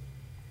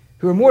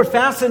 who are more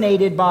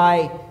fascinated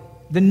by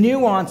the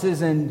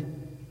nuances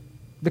and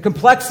the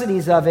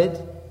complexities of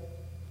it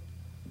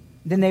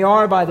than they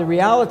are by the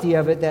reality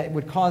of it that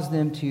would cause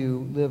them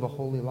to live a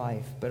holy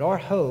life. But our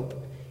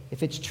hope,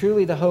 if it's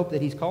truly the hope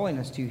that he's calling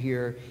us to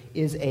here,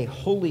 is a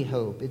holy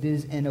hope. It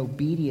is an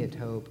obedient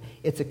hope.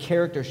 It's a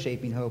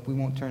character-shaping hope. We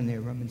won't turn there,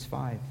 Romans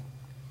 5.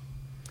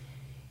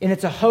 And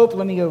it's a hope,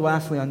 let me go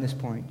lastly on this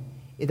point,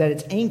 that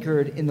it's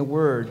anchored in the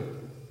Word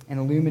and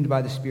illumined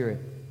by the Spirit.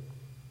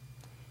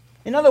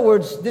 In other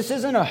words, this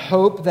isn't a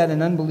hope that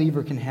an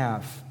unbeliever can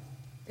have.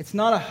 It's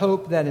not a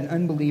hope that an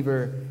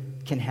unbeliever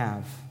can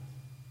have,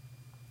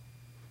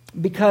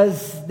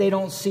 because they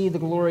don't see the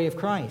glory of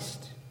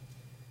Christ.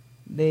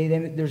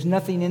 There's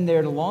nothing in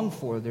there to long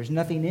for. There's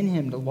nothing in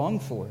him to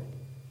long for.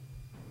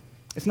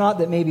 It's not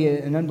that maybe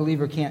an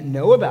unbeliever can't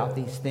know about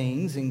these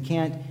things and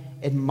can't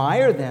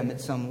admire them at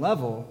some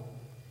level,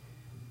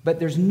 but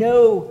there's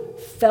no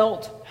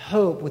felt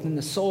hope within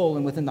the soul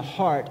and within the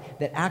heart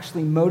that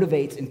actually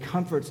motivates and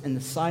comforts in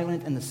the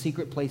silent and the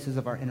secret places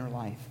of our inner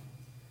life,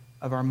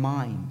 of our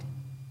mind.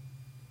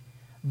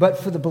 But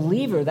for the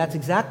believer, that's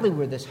exactly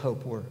where this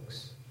hope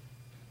works.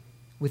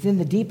 Within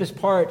the deepest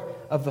part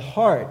of the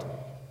heart.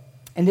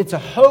 And it's a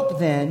hope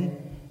then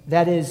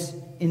that is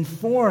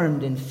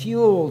informed and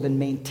fueled and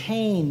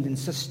maintained and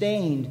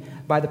sustained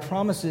by the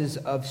promises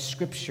of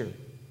Scripture.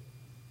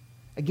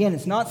 Again,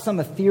 it's not some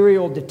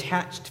ethereal,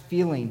 detached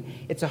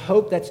feeling. It's a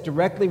hope that's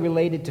directly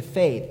related to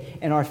faith.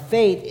 And our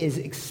faith is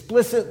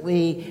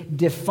explicitly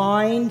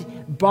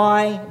defined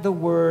by the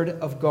Word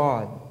of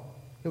God.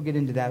 He'll get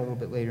into that a little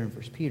bit later in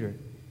 1 Peter.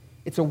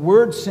 It's a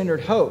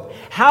word-centered hope.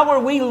 How are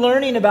we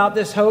learning about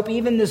this hope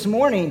even this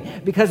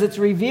morning? Because it's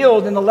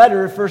revealed in the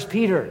letter of 1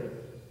 Peter,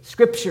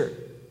 Scripture.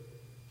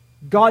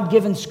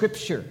 God-given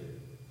Scripture?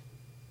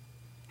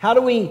 How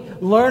do we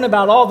learn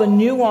about all the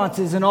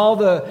nuances and all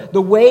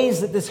the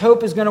ways that this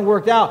hope is going to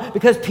work out?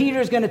 Because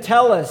Peter's going to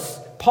tell us,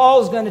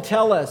 Paul's going to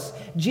tell us,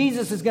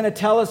 Jesus is going to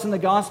tell us in the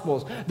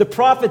Gospels. The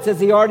prophets, as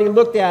he already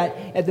looked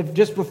at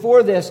just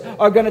before this,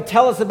 are going to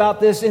tell us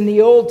about this in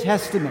the Old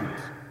Testament.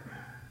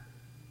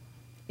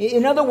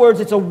 In other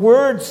words, it's a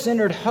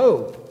word-centered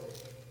hope.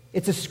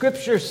 It's a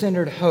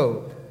Scripture-centered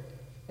hope.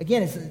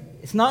 Again,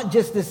 it's not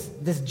just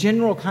this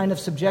general kind of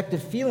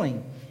subjective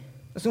feeling.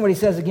 Listen to what he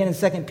says again in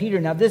 2 Peter.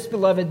 Now this,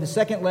 beloved, the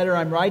second letter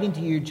I'm writing to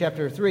you,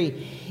 chapter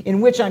 3, in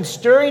which I'm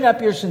stirring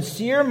up your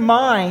sincere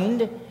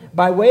mind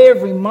by way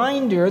of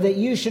reminder that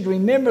you should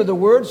remember the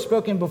words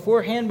spoken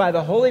beforehand by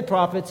the holy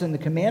prophets and the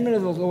commandment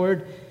of the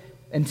Lord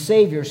and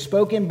Savior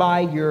spoken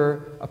by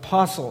your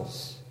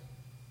apostles.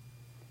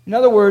 In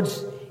other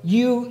words,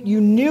 you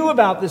knew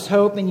about this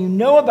hope and you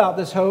know about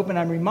this hope, and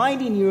I'm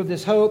reminding you of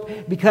this hope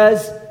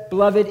because,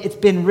 beloved, it's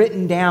been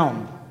written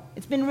down.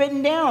 It's been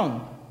written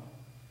down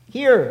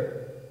here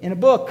in a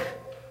book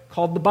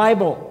called the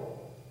Bible.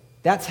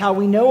 That's how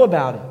we know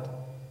about it.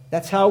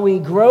 That's how we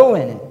grow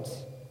in it.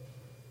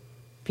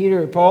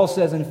 Paul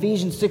says in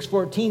Ephesians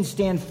 6:14,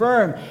 stand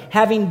firm,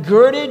 having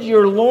girded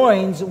your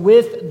loins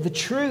with the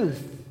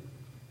truth.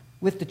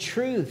 With the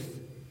truth.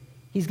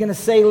 He's going to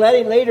say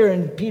later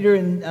in Peter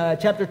in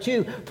chapter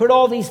 2, put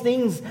all these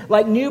things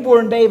like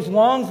newborn babes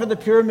long for the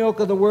pure milk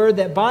of the word,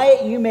 that by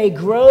it you may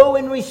grow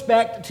in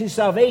respect to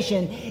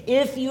salvation,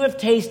 if you have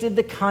tasted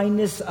the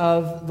kindness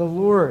of the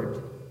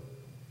Lord.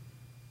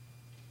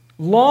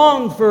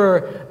 Long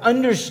for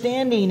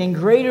understanding and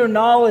greater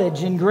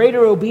knowledge and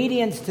greater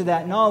obedience to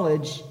that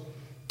knowledge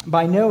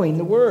by knowing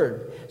the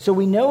Word. So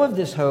we know of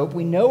this hope,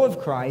 we know of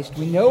Christ,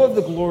 we know of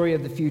the glory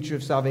of the future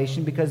of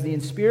salvation because the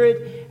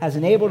Spirit has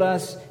enabled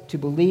us to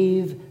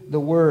believe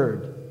the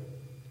Word.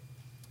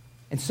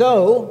 And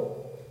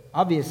so,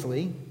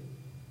 obviously,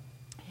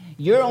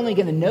 you're only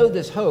going to know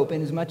this hope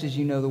in as much as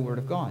you know the Word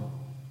of God.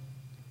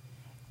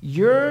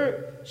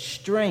 Your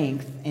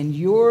strength and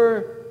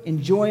your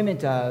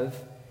enjoyment of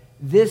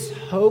this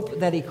hope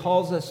that he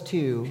calls us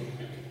to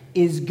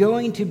is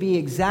going to be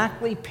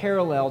exactly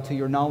parallel to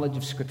your knowledge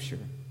of Scripture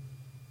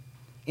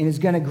and is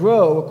going to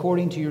grow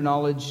according to your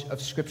knowledge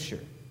of Scripture.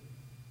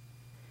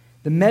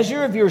 The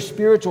measure of your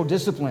spiritual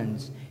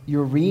disciplines,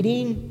 your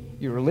reading,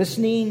 your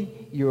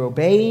listening, your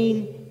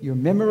obeying, your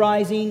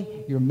memorizing,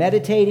 your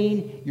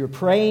meditating, your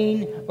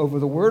praying over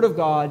the Word of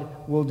God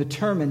will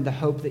determine the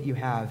hope that you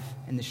have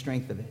and the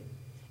strength of it.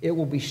 It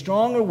will be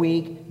strong or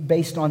weak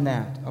based on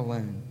that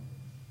alone.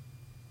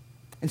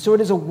 And so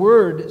it is a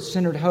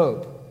word-centered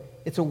hope.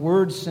 It's a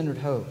word-centered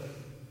hope.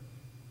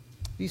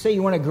 If you say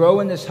you want to grow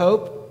in this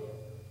hope,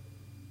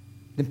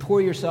 then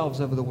pour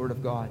yourselves over the Word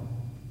of God.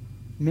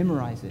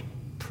 Memorize it.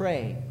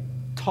 Pray.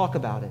 Talk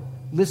about it.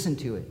 Listen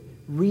to it.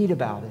 Read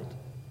about it.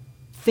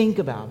 Think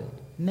about it.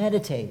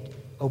 Meditate.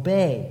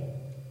 Obey.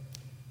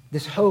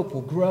 This hope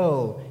will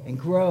grow and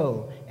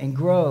grow and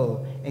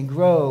grow and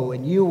grow,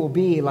 and you will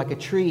be like a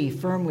tree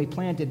firmly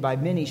planted by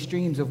many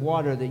streams of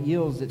water that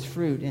yields its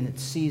fruit in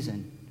its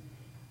season,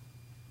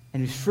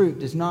 and whose fruit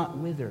does not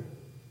wither,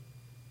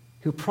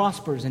 who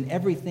prospers in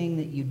everything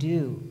that you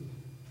do.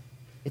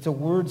 It's a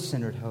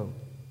word-centered hope.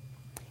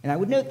 And I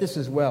would note this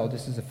as well,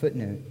 just as a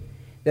footnote,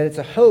 that it's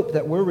a hope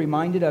that we're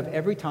reminded of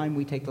every time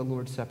we take the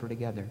Lord's Supper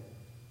together.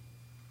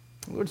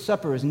 The Lord's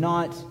Supper is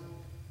not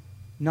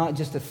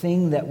just a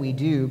thing that we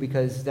do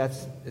because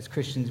that's, as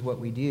Christians, what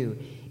we do.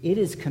 It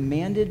is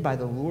commanded by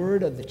the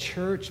Lord of the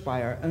church,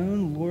 by our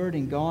own Lord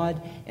and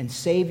God and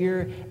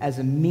Savior, as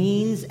a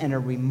means and a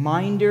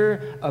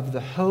reminder of the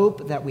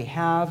hope that we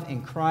have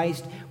in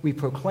Christ. We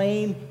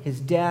proclaim His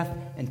death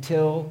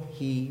until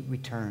He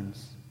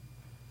returns.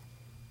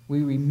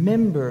 We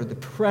remember the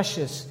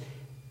precious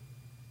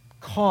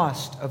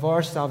cost of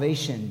our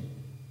salvation,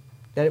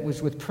 that it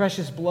was with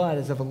precious blood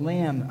as of a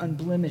lamb,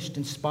 unblemished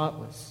and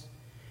spotless.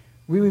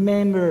 We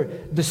remember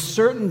the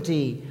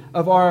certainty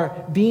of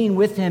our being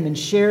with Him and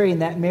sharing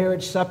that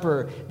marriage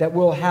supper that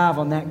we'll have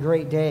on that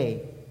great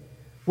day.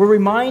 We're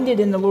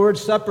reminded in the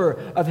Lord's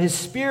Supper of His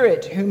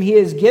Spirit, whom He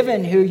has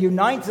given, who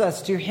unites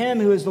us to Him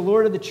who is the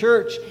Lord of the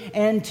church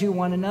and to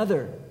one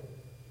another.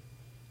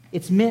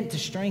 It's meant to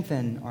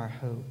strengthen our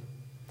hope.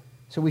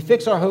 So we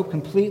fix our hope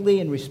completely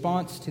in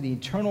response to the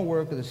eternal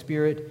work of the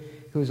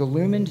Spirit, who has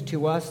illumined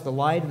to us the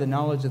light of the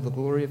knowledge of the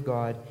glory of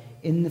God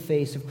in the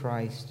face of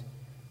Christ.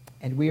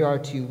 And we are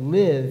to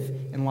live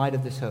in light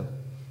of this hope.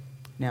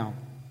 Now,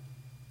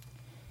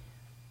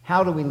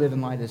 how do we live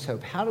in light of this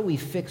hope? How do we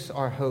fix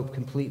our hope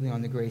completely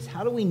on the grace?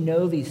 How do we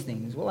know these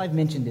things? Well, I've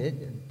mentioned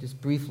it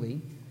just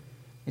briefly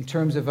in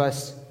terms of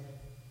us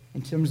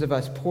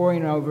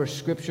poring over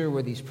Scripture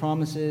where these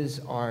promises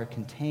are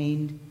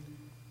contained.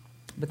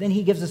 But then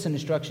he gives us an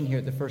instruction here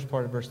at the first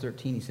part of verse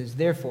 13. He says,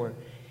 therefore,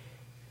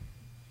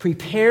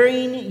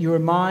 preparing your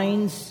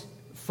minds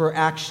for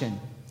action,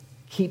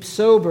 keep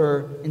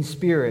sober in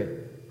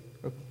spirit,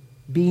 or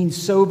being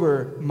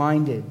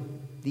sober-minded,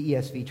 the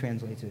ESV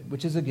translates it,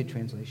 which is a good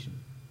translation.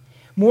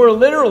 More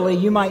literally,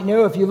 you might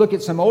know if you look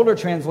at some older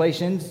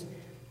translations,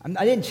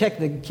 I didn't check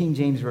the King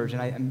James Version.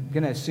 I'm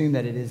going to assume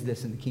that it is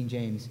this in the King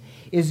James.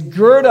 Is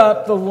gird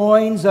up the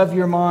loins of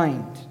your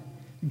mind.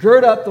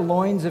 Gird up the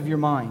loins of your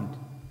mind.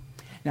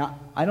 Now,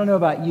 I don't know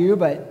about you,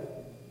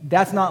 but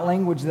that's not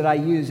language that I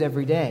use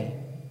every day.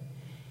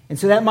 And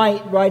so that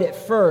might write it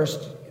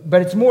first,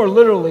 but it's more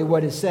literally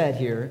what is said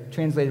here,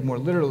 translated more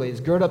literally, is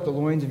gird up the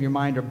loins of your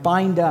mind, or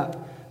bind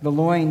up the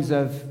loins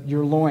of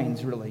your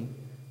loins, really,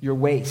 your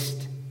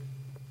waist.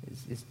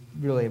 It's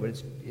really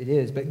what it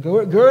is. But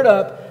gird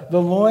up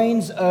the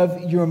loins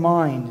of your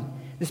mind.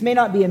 This may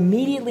not be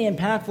immediately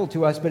impactful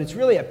to us, but it's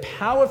really a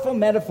powerful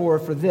metaphor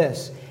for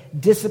this,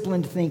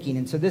 disciplined thinking.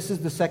 And so this is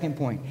the second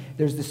point.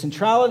 There's the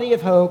centrality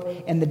of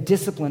hope and the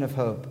discipline of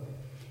hope.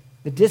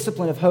 The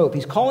discipline of hope.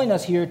 He's calling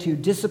us here to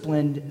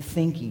disciplined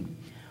thinking.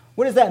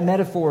 What does that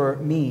metaphor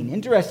mean?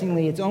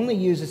 Interestingly, it's only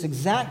used, this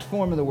exact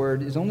form of the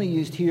word is only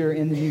used here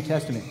in the New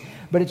Testament.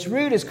 But its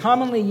root is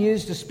commonly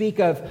used to speak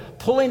of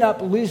pulling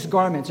up loose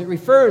garments. It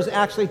refers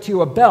actually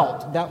to a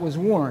belt that was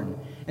worn.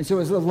 And so it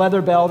was a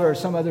leather belt or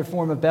some other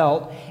form of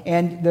belt.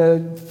 And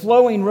the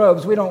flowing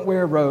robes, we don't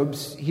wear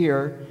robes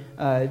here.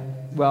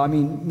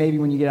 Maybe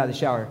when you get out of the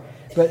shower.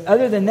 But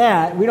other than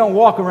that, we don't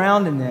walk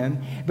around in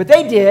them. But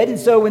they did, and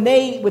so when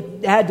they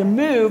had to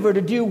move or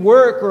to do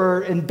work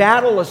or in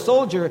battle a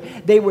soldier,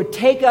 they would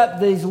take up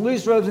these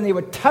loose robes and they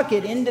would tuck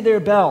it into their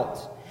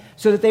belt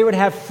so that they would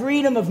have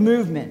freedom of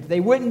movement.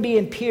 They wouldn't be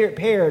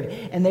impaired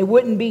and they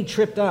wouldn't be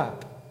tripped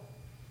up.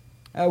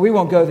 We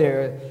won't go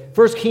there.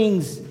 1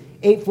 Kings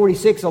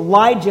 8:46,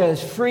 Elijah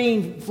is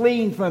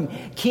fleeing from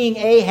King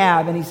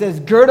Ahab, and he says,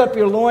 gird up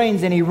your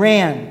loins, and he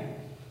ran.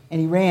 And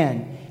he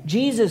ran.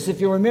 Jesus,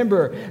 if you'll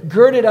remember,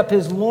 girded up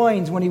his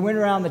loins when he went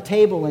around the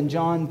table in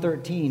John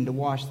 13 to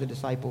wash the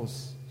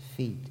disciples'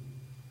 feet.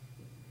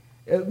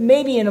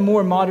 Maybe in a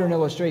more modern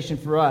illustration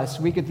for us,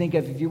 we could think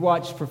of if you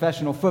watch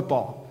professional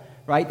football,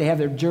 right? They have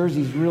their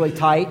jerseys really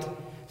tight,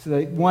 so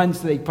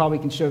they probably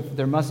can show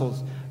their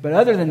muscles. But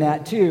other than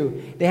that,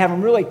 too, they have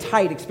them really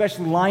tight,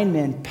 especially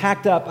linemen,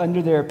 packed up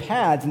under their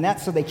pads, and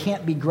that's so they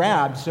can't be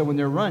grabbed, so when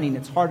they're running,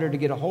 it's harder to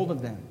get a hold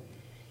of them.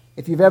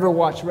 If you've ever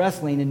watched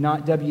wrestling, and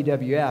not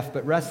WWF,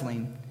 but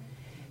wrestling,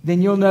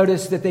 then you'll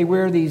notice that they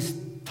wear these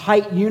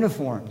tight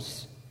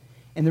uniforms.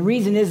 And the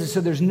reason is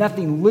so there's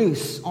nothing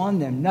loose on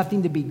them,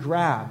 nothing to be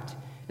grabbed.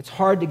 It's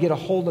hard to get a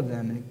hold of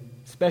them,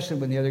 especially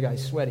when the other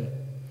guy's sweaty.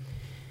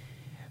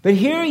 But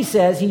here he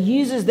says, he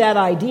uses that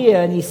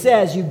idea, and he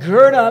says, you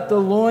gird up the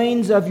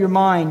loins of your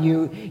mind.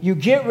 You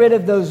get rid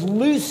of those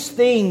loose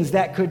things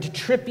that could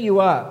trip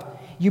you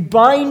up. You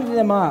bind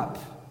them up,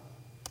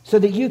 so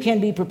that you can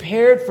be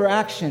prepared for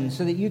action,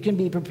 so that you can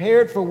be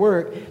prepared for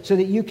work, so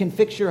that you can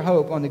fix your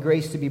hope on the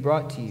grace to be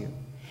brought to you.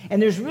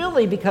 And there's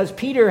really, because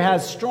Peter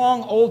has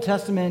strong Old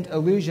Testament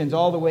allusions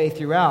all the way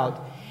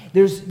throughout,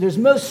 there's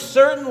most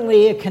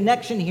certainly a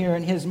connection here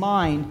in his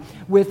mind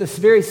with a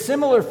very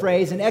similar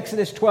phrase in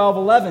Exodus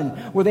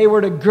 12:11, where they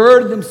were to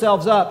gird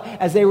themselves up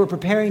as they were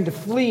preparing to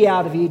flee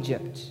out of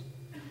Egypt,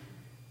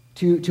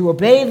 to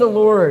obey the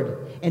Lord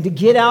and to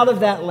get out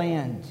of that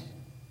land,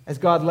 as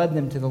God led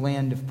them to the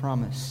land of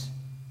promise.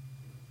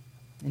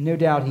 And no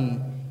doubt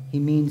he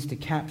means to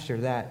capture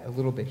that a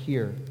little bit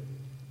here.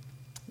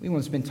 We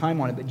won't spend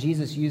time on it, but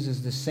Jesus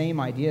uses the same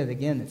idea,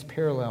 again, that's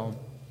parallel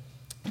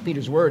to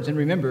Peter's words. And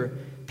remember,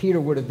 Peter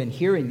would have been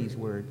hearing these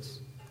words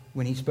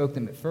when he spoke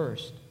them at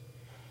first.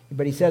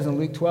 But he says in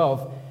Luke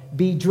 12,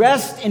 be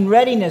dressed in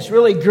readiness,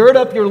 really gird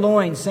up your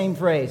loins, same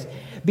phrase.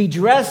 Be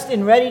dressed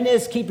in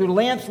readiness, keep your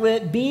lamps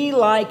lit, be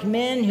like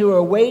men who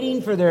are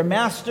waiting for their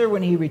master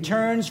when he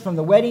returns from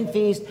the wedding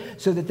feast,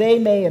 so that they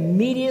may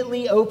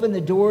immediately open the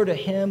door to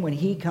him when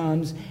he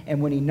comes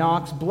and when he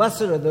knocks.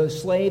 Blessed are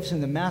those slaves whom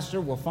the master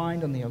will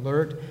find on the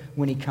alert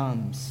when he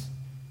comes.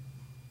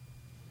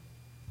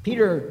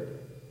 Peter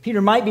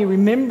might be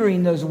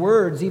remembering those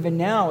words even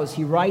now as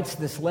he writes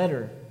this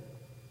letter.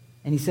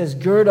 And he says,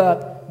 gird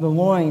up the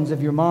loins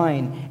of your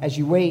mind as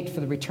you wait for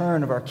the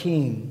return of our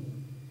King.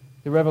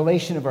 The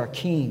revelation of our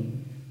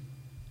King,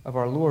 of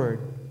our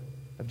Lord,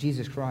 of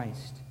Jesus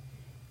Christ.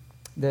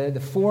 The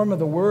form of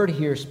the word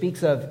here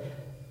speaks of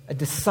a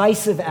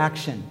decisive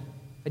action.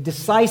 A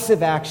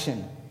decisive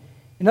action.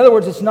 In other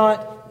words, it's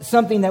not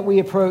something that we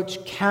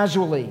approach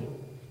casually.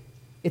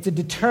 It's a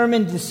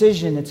determined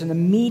decision. It's an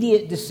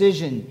immediate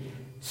decision.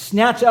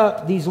 Snatch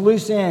up these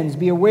loose ends.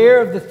 Be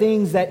aware of the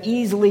things that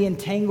easily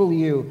entangle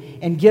you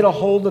and get a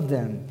hold of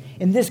them.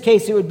 In this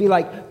case, it would be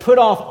like put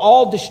off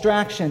all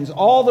distractions,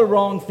 all the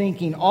wrong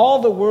thinking, all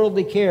the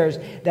worldly cares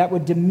that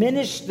would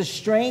diminish the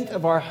strength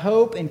of our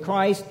hope in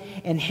Christ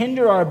and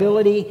hinder our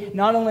ability,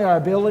 not only our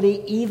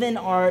ability, even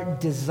our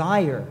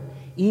desire,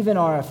 even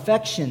our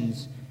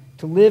affections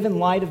to live in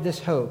light of this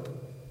hope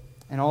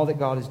and all that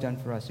God has done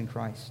for us in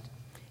Christ.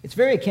 It's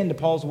very akin to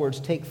Paul's words,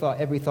 take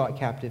every thought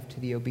captive to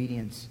the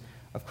obedience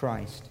of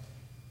Christ.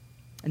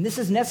 And this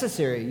is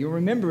necessary. You'll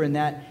remember in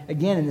that,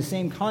 again, in the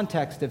same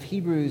context of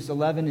Hebrews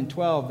 11 and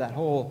 12, that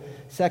whole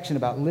section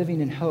about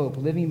living in hope,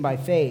 living by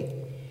faith.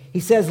 He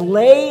says,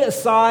 lay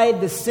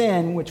aside the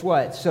sin which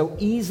what? So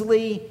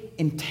easily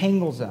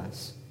entangles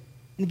us.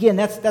 And again,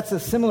 that's a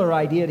similar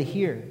idea to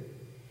here.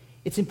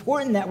 It's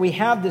important that we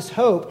have this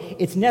hope.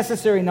 It's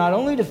necessary not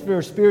only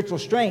for spiritual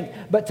strength,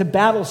 but to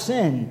battle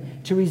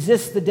sin, to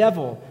resist the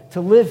devil,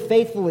 to live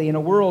faithfully in a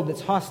world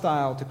that's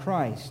hostile to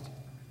Christ.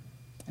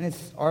 And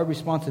it's our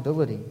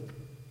responsibility.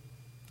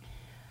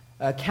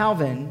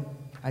 Calvin,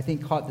 I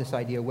think, caught this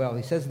idea well.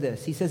 He says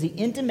this. He says, he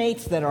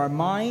intimates that our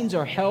minds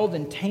are held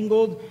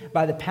entangled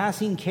by the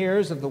passing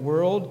cares of the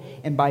world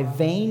and by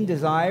vain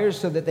desires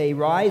so that they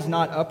rise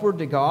not upward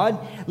to God.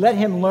 Let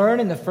him learn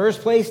in the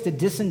first place to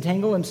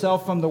disentangle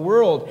himself from the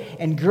world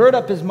and gird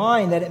up his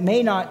mind that it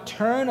may not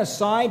turn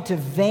aside to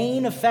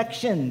vain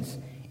affections,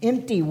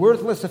 empty,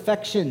 worthless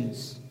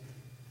affections.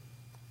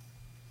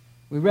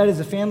 We read as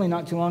a family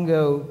not too long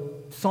ago,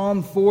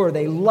 Psalm 4,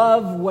 they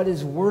love what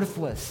is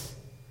worthless,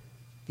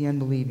 the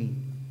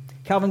unbelieving.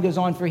 Calvin goes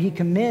on, for he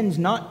commends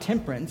not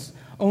temperance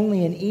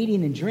only in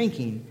eating and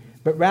drinking,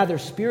 but rather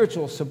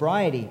spiritual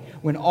sobriety,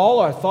 when all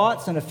our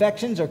thoughts and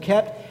affections are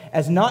kept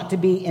as not to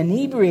be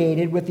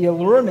inebriated with the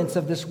allurements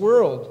of this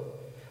world.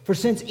 For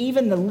since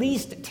even the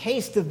least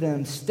taste of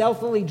them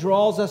stealthily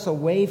draws us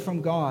away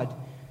from God,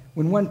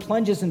 when one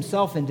plunges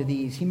himself into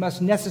these, he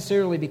must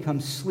necessarily become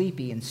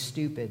sleepy and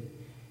stupid,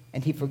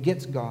 and he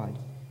forgets God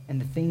and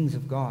the things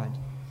of God.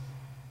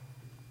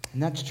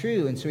 And that's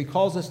true, and so he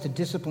calls us to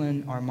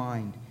discipline our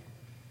mind.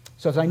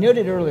 So as I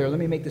noted earlier, let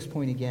me make this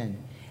point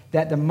again,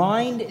 that the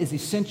mind is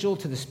essential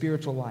to the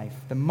spiritual life.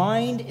 The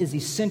mind is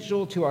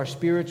essential to our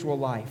spiritual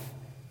life.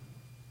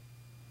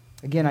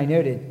 Again, I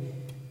noted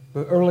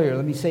earlier,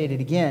 let me say it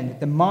again,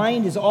 the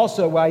mind is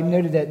also, well, I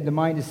noted that the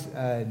mind is,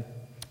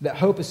 that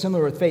hope is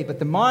similar with faith, but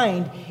the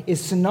mind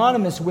is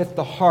synonymous with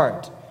the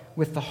heart,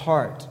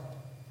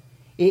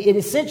 It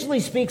essentially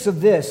speaks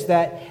of this,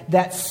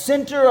 that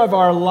center of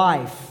our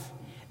life,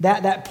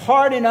 that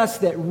part in us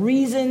that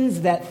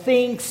reasons, that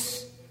thinks,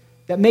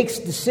 that makes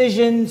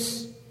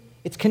decisions.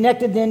 It's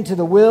connected then to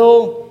the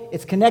will.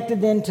 It's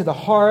connected then to the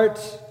heart.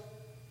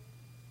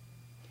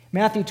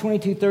 Matthew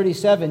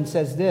 22:37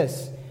 says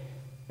this.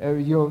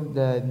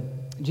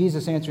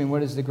 Jesus answering,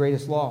 what is the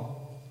greatest law?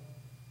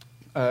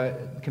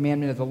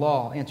 Commandment of the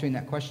law, answering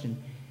that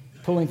question.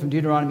 Pulling from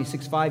Deuteronomy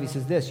 6:5, he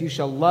says this, you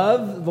shall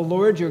love the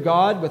Lord your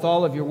God with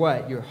all of your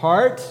what? Your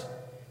heart,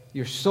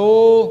 your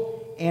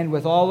soul, and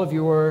with all of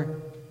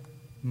your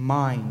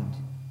mind.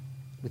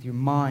 With your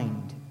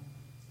mind.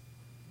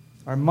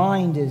 Our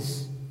mind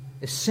is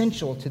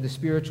essential to the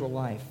spiritual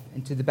life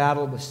and to the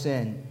battle with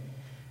sin.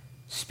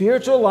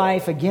 Spiritual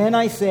life, again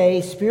I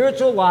say,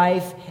 spiritual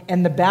life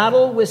and the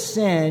battle with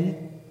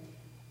sin,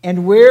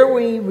 and where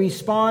we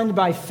respond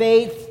by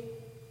faith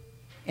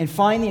and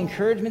find the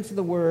encouragements of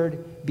the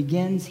Word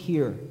begins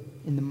here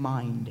in the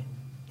mind,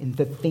 in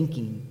the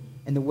thinking,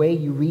 and the way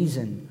you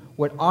reason,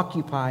 what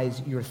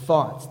occupies your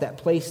thoughts, that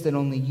place that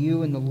only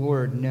you and the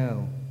Lord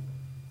know,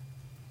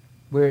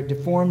 where it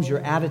deforms your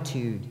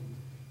attitude,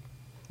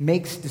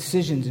 makes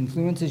decisions,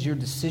 influences your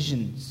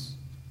decisions.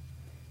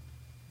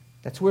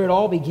 That's where it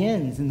all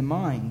begins, in the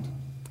mind.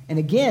 And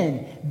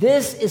again,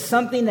 this is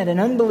something that an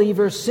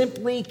unbeliever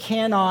simply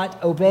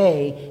cannot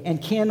obey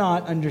and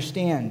cannot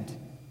understand.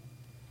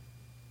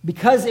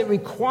 Because it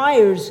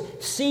requires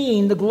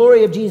seeing the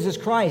glory of Jesus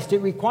Christ. It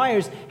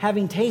requires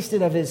having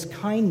tasted of His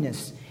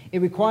kindness.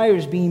 It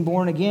requires being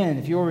born again.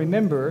 If you'll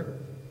remember,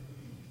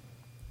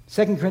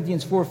 2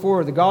 Corinthians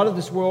 4:4, the God of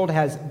this world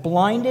has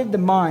blinded the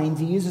minds.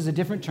 He uses a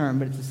different term,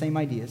 but it's the same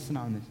idea. It's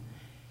synonymous.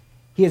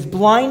 He has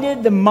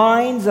blinded the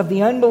minds of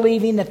the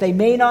unbelieving that they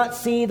may not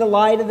see the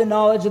light of the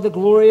knowledge of the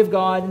glory of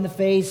God in the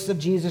face of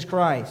Jesus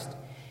Christ.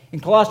 In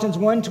Colossians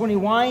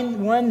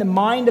 1:21, the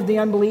mind of the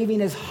unbelieving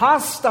is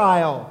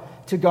hostile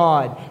to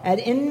God, at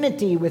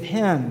enmity with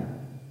Him.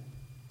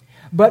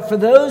 But for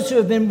those who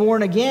have been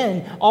born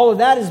again, all of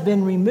that has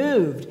been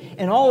removed.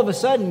 And all of a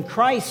sudden,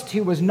 Christ,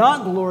 who was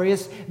not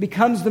glorious,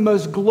 becomes the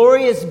most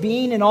glorious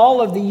being in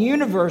all of the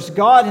universe,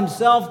 God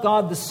Himself,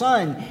 God the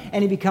Son.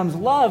 And He becomes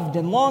loved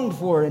and longed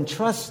for and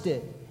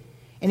trusted.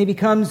 And He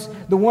becomes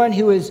the one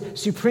who is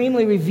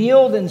supremely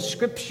revealed in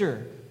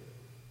Scripture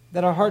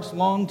that our hearts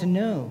long to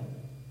know.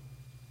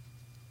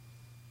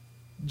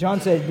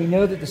 John said, we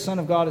know that the Son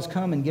of God has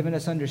come and given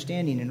us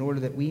understanding in order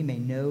that we may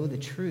know the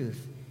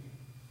truth.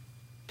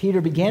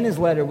 Peter began his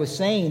letter with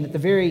saying that the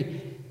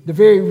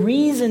very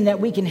reason that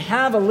we can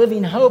have a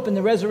living hope in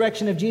the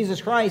resurrection of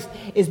Jesus Christ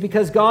is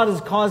because God has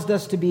caused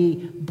us to be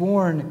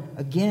born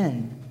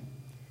again.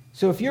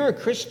 So if you're a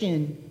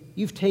Christian,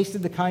 you've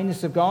tasted the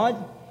kindness of God,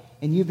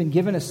 and you've been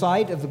given a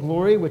sight of the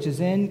glory which is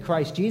in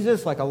Christ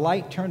Jesus, like a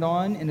light turned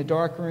on in a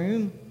dark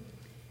room.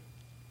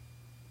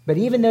 But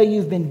even though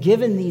you've been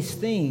given these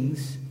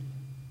things,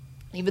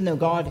 even though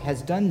God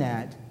has done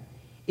that,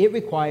 it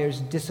requires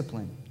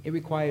discipline. It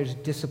requires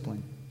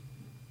discipline.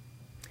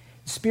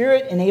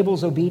 Spirit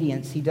enables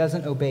obedience. He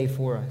doesn't obey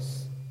for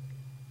us.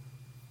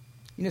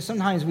 You know,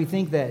 sometimes we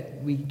think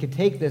that we could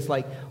take this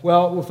like,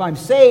 well, if I'm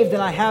saved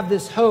and I have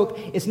this hope,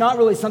 it's not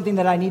really something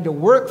that I need to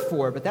work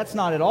for, but that's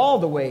not at all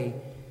the way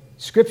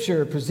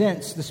Scripture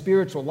presents the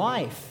spiritual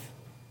life.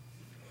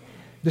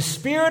 The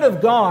Spirit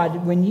of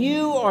God, when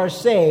you are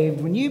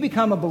saved, when you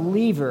become a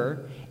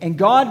believer, and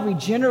God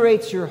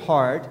regenerates your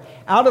heart,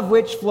 out of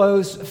which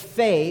flows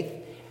faith,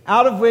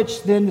 out of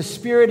which then the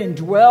Spirit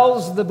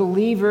indwells the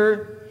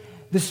believer.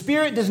 The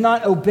Spirit does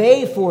not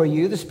obey for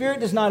you. The Spirit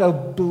does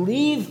not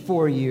believe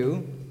for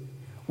you.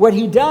 What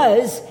He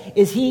does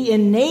is He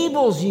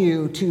enables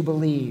you to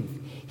believe.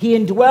 He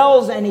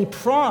indwells and He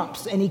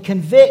prompts and He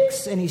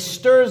convicts and He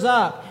stirs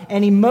up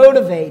and He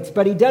motivates,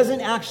 but He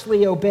doesn't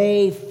actually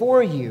obey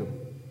for you.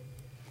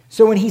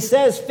 So when He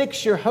says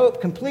fix your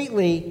hope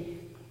completely,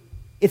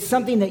 it's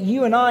something that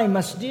you and I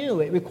must do.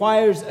 It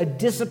requires a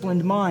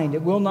disciplined mind.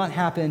 It will not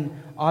happen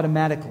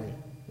automatically.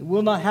 It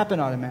will not happen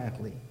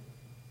automatically.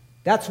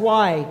 That's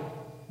why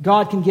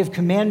God can give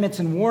commandments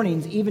and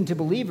warnings even to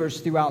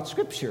believers throughout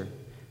Scripture.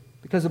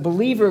 Because a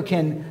believer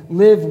can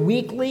live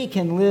weakly,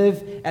 can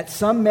live at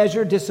some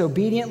measure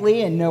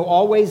disobediently and know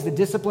always the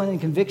discipline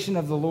and conviction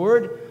of the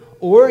Lord.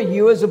 Or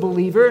you as a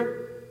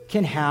believer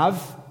can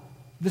have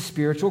the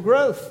spiritual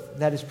growth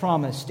that is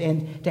promised,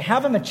 and to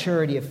have a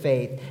maturity of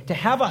faith, to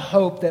have a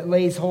hope that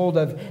lays hold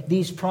of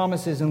these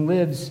promises and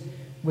lives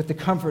with the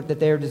comfort that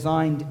they are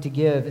designed to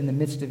give in the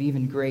midst of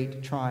even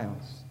great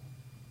trials.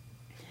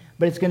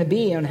 But it's going to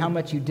be on how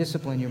much you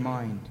discipline your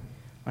mind,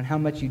 on how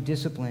much you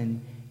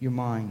discipline your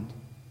mind.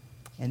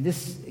 And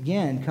this,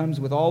 again,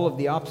 comes with all of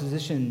the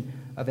opposition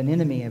of an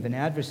enemy, of an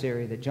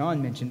adversary that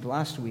John mentioned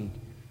last week,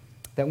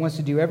 that wants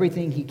to do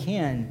everything he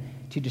can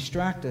to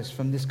distract us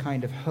from this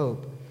kind of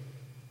hope.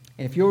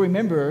 And if you'll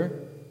remember,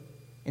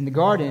 in the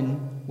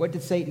garden, what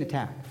did Satan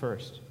attack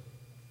first?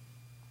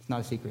 It's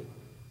not a secret.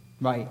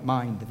 Right,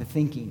 mind, the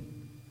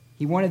thinking.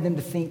 He wanted them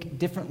to think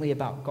differently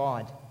about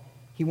God.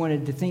 He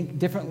wanted to think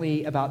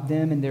differently about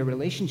them and their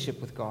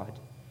relationship with God.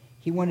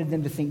 He wanted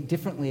them to think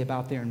differently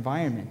about their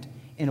environment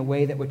in a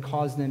way that would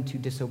cause them to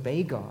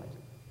disobey God.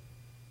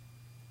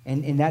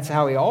 And that's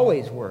how he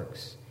always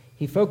works.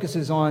 He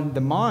focuses on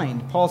the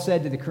mind. Paul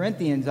said to the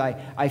Corinthians,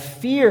 I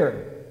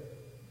fear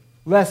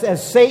lest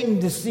as Satan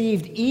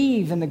deceived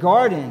Eve in the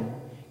garden,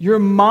 your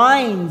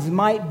minds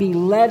might be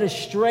led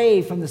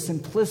astray from the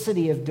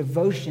simplicity of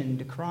devotion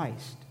to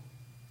Christ.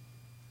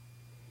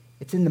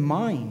 It's in the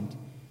mind.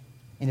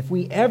 And if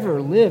we ever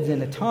lived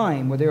in a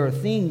time where there are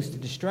things to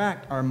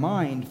distract our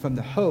mind from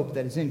the hope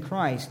that is in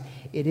Christ,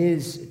 it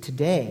is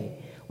today.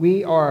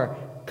 We are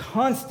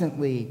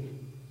constantly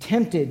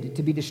tempted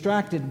to be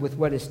distracted with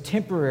what is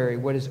temporary,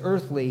 what is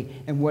earthly,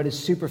 and what is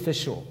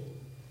superficial.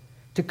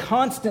 To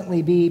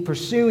constantly be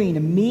pursuing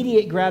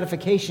immediate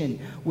gratification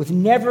with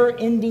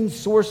never-ending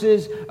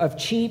sources of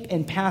cheap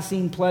and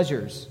passing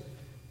pleasures.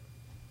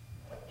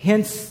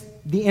 Hence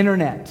the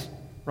internet,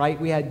 right?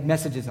 We had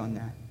messages on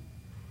that.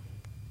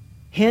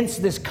 Hence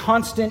this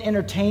constant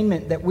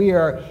entertainment that we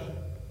are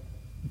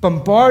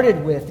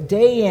bombarded with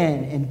day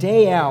in and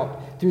day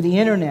out through the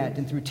internet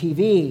and through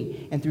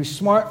TV and through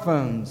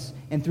smartphones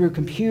and through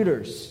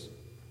computers.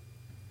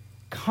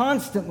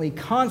 Constantly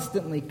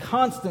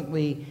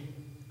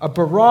a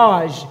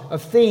barrage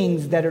of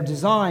things that are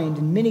designed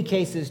in many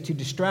cases to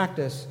distract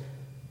us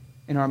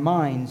in our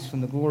minds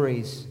from the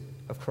glories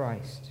of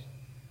Christ.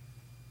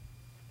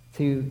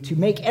 To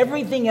make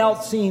everything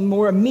else seem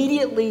more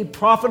immediately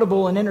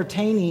profitable and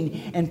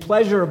entertaining and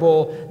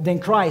pleasurable than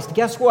Christ.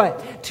 Guess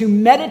what? To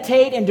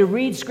meditate and to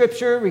read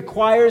Scripture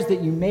requires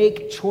that you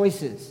make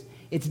choices.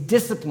 It's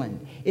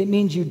discipline. It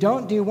means you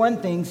don't do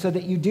one thing so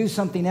that you do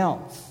something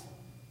else.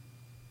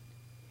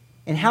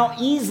 And how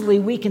easily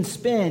we can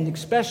spend,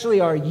 especially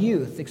our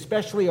youth,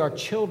 especially our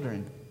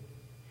children,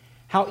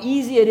 how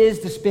easy it is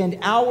to spend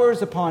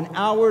hours upon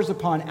hours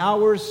upon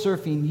hours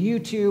surfing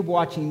YouTube,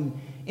 watching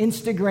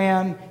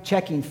Instagram,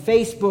 checking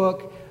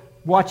Facebook,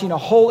 watching a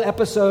whole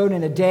episode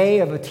in a day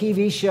of a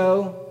TV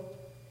show,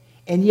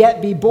 and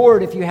yet be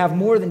bored if you have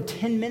more than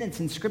 10 minutes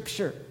in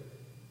Scripture.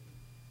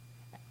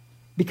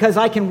 Because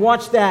I can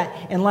watch that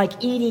and,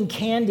 like eating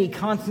candy,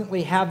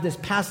 constantly have this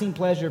passing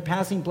pleasure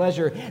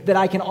that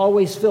I can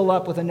always fill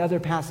up with another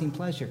passing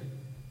pleasure.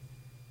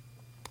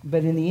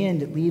 But in the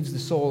end, it leaves the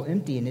soul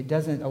empty, and it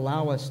doesn't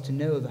allow us to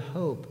know the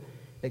hope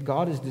that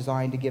God is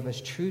designed to give us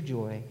true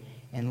joy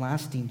and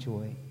lasting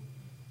joy.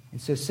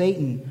 And so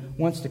Satan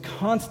wants to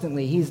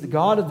constantly, he's the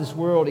God of this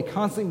world, he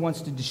constantly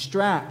wants to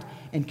distract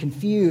and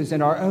confuse,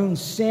 and our own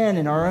sin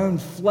and our own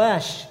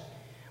flesh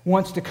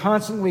wants to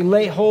constantly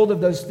lay hold of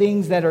those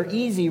things that are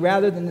easy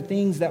rather than the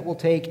things that will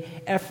take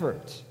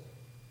effort.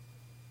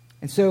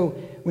 And so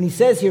when he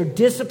says here,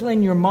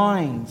 discipline your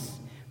minds,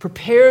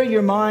 prepare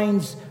your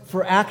minds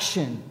for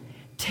action,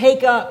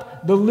 take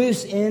up the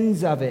loose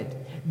ends of it,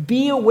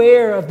 be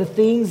aware of the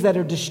things that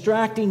are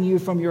distracting you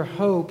from your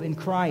hope in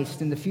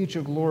Christ and the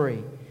future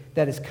glory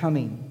that is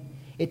coming.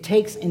 It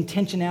takes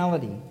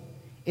intentionality.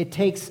 It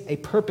takes a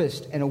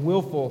purposed and a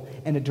willful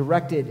and a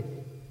directed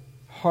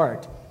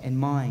heart and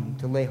mind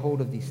to lay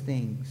hold of these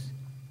things.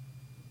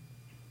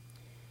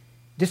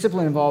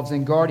 Discipline involves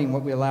in guarding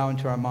what we allow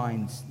into our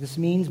minds. This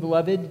means,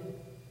 beloved,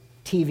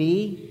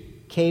 TV,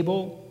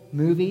 cable,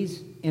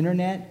 movies,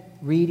 internet,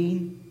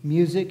 reading,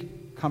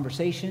 music,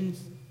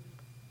 conversations,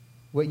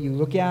 what you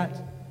look at.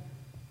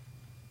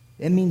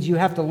 It means you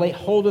have to lay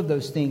hold of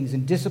those things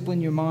and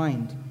discipline your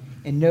mind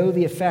and know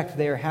the effect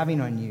they are having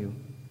on you.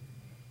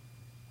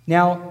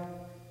 Now,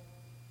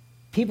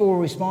 people will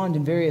respond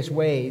in various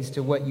ways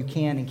to what you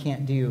can and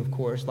can't do, of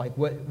course. Like,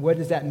 what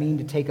does that mean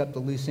to take up the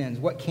loose ends?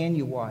 What can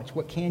you watch?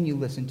 What can you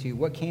listen to?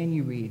 What can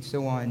you read?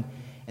 So on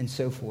and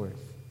so forth.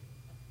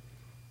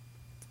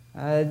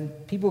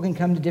 People can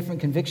come to different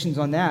convictions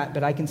on that,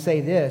 but I can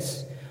say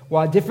this.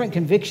 While different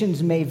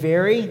convictions may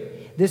vary,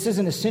 this is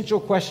an essential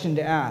question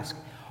to ask.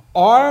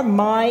 Are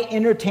my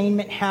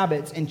entertainment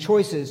habits and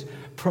choices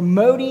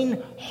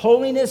promoting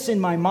holiness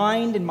in my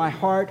mind and my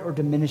heart or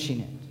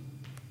diminishing it?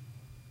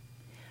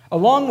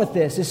 Along with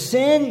this, is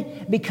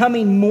sin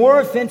becoming more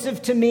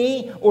offensive to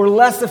me or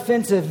less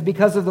offensive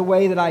because of the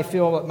way that I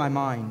feel with my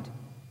mind?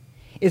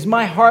 Is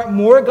my heart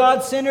more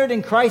God-centered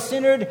and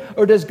Christ-centered,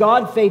 or does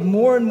God fade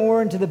more and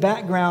more into the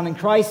background and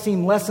Christ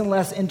seem less and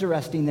less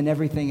interesting than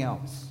everything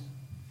else?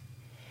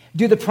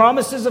 Do the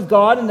promises of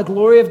God and the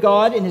glory of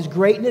God and His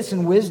greatness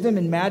and wisdom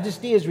and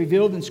majesty as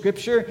revealed in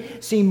Scripture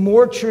seem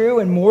more true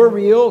and more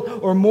real,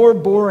 or more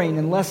boring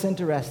and less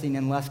interesting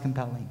and less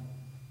compelling?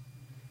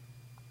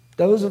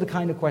 Those are the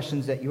kind of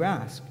questions that you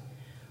ask.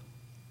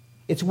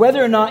 It's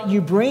whether or not you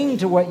bring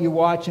to what you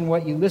watch and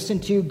what you listen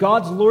to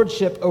God's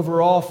lordship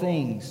over all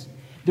things,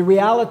 the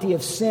reality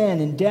of sin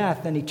and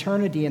death and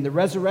eternity and the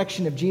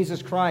resurrection of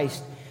Jesus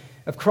Christ,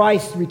 of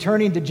Christ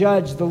returning to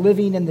judge the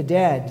living and the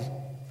dead.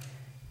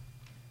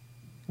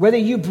 Whether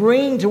you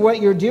bring to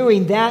what you're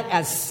doing that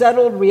as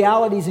settled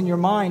realities in your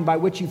mind by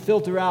which you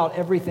filter out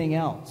everything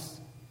else.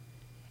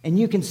 And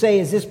you can say,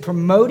 is this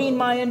promoting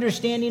my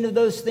understanding of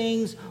those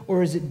things,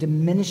 or is it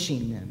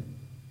diminishing them?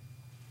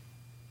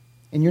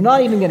 And you're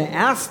not even going to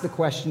ask the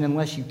question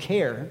unless you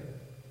care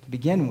to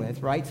begin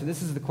with, right? So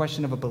this is the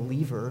question of a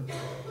believer.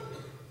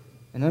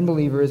 An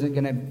unbeliever isn't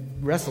going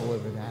to wrestle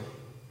over that,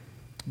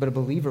 but a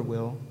believer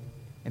will.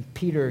 And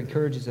Peter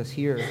encourages us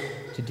here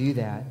to do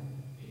that.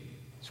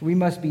 So we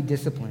must be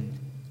disciplined.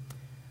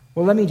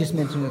 Well, let me just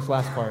mention this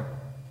last part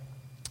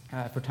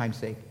for time's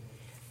sake.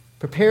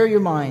 Prepare your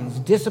minds,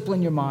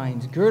 discipline your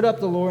minds, gird up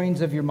the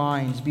loins of your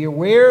minds. Be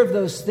aware of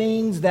those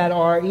things that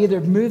are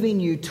either moving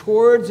you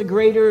towards a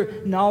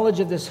greater knowledge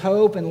of this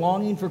hope and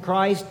longing for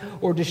Christ,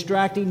 or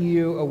distracting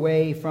you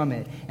away from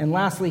it. And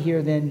lastly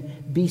here then,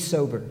 be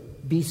sober.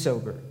 Be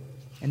sober.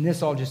 And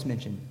this I'll just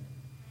mention.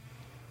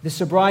 This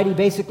sobriety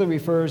basically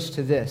refers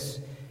to this,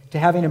 to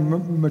having a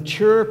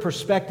mature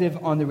perspective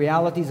on the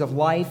realities of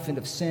life and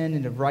of sin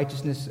and of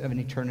righteousness of an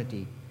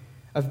eternity,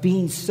 of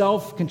being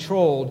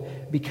self-controlled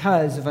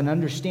because of an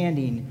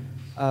understanding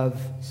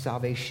of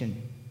salvation.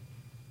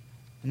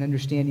 An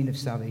understanding of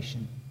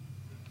salvation.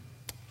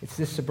 It's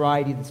this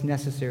sobriety that's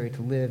necessary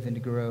to live and to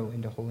grow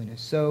into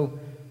holiness. So,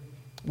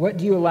 what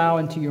do you allow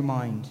into your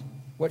mind?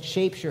 What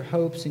shapes your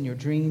hopes and your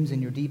dreams and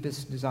your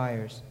deepest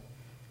desires?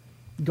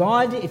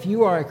 God, if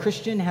you are a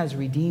Christian, has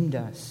redeemed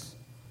us.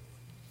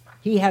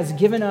 He has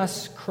given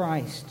us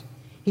Christ.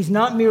 He's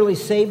not merely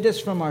saved us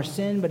from our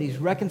sin, but He's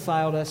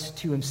reconciled us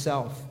to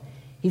Himself.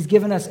 He's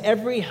given us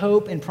every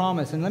hope and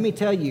promise. And let me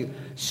tell you,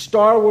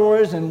 Star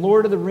Wars and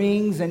Lord of the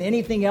Rings and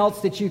anything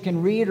else that you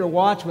can read or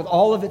watch with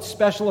all of its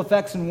special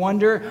effects and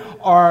wonder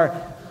are,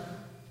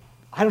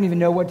 I don't even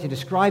know what to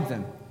describe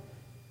them.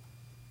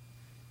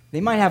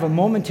 They might have a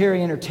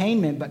momentary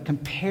entertainment, but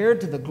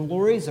compared to the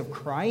glories of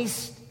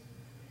Christ,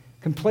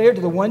 compared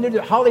to the wonder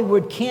that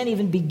Hollywood can't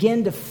even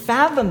begin to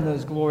fathom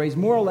those glories,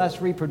 more or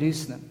less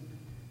reproduce them.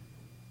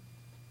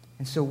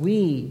 And so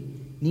we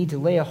need to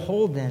lay a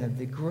hold then of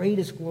the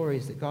greatest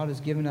glories that God has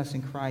given us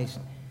in Christ.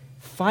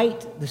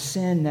 Fight the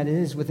sin that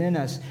is within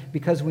us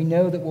because we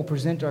know that we'll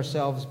present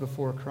ourselves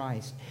before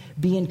Christ.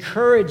 Be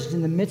encouraged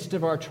in the midst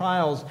of our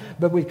trials,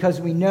 but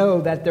because we know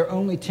that they're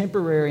only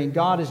temporary and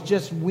God is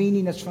just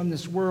weaning us from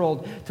this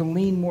world to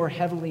lean more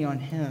heavily on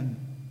Him.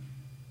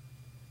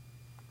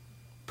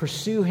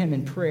 Pursue Him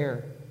in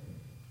prayer.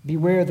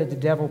 Beware that the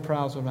devil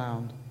prowls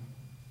around.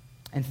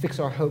 And fix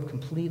our hope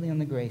completely on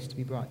the grace to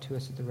be brought to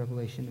us at the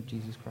revelation of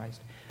Jesus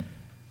Christ.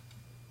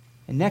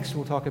 And next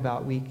we'll talk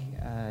about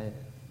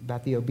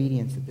the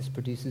obedience that this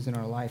produces in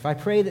our life. I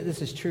pray that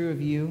this is true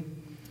of you.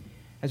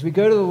 As we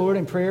go to the Lord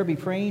in prayer, be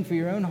praying for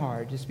your own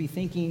heart. Just be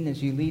thinking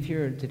as you leave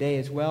here today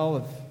as well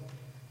of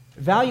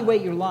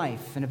evaluate your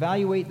life and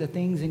evaluate the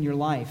things in your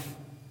life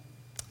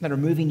that are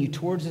moving you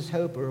towards this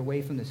hope or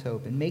away from this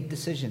hope, and make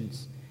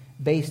decisions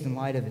based in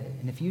light of it.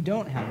 And if you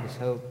don't have this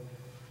hope,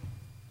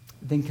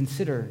 then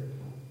consider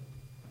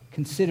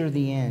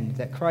the end,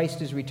 that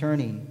Christ is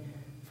returning.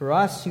 For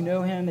us who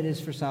know Him, it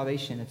is for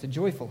salvation. It's a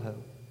joyful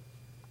hope.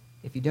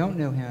 If you don't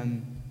know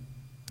Him,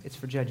 it's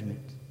for judgment.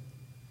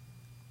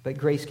 But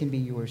grace can be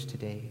yours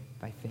today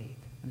by faith.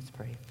 Let's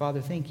pray.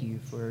 Father, thank you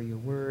for your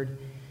word.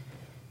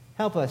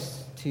 Help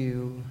us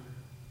to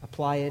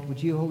apply it.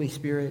 Would you, Holy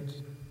Spirit,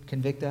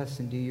 convict us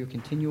and do your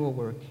continual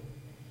work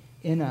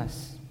in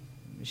us,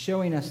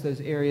 showing us those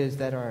areas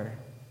that are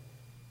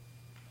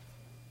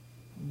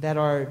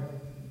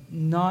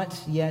not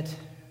yet,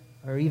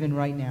 or even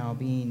right now,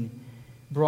 being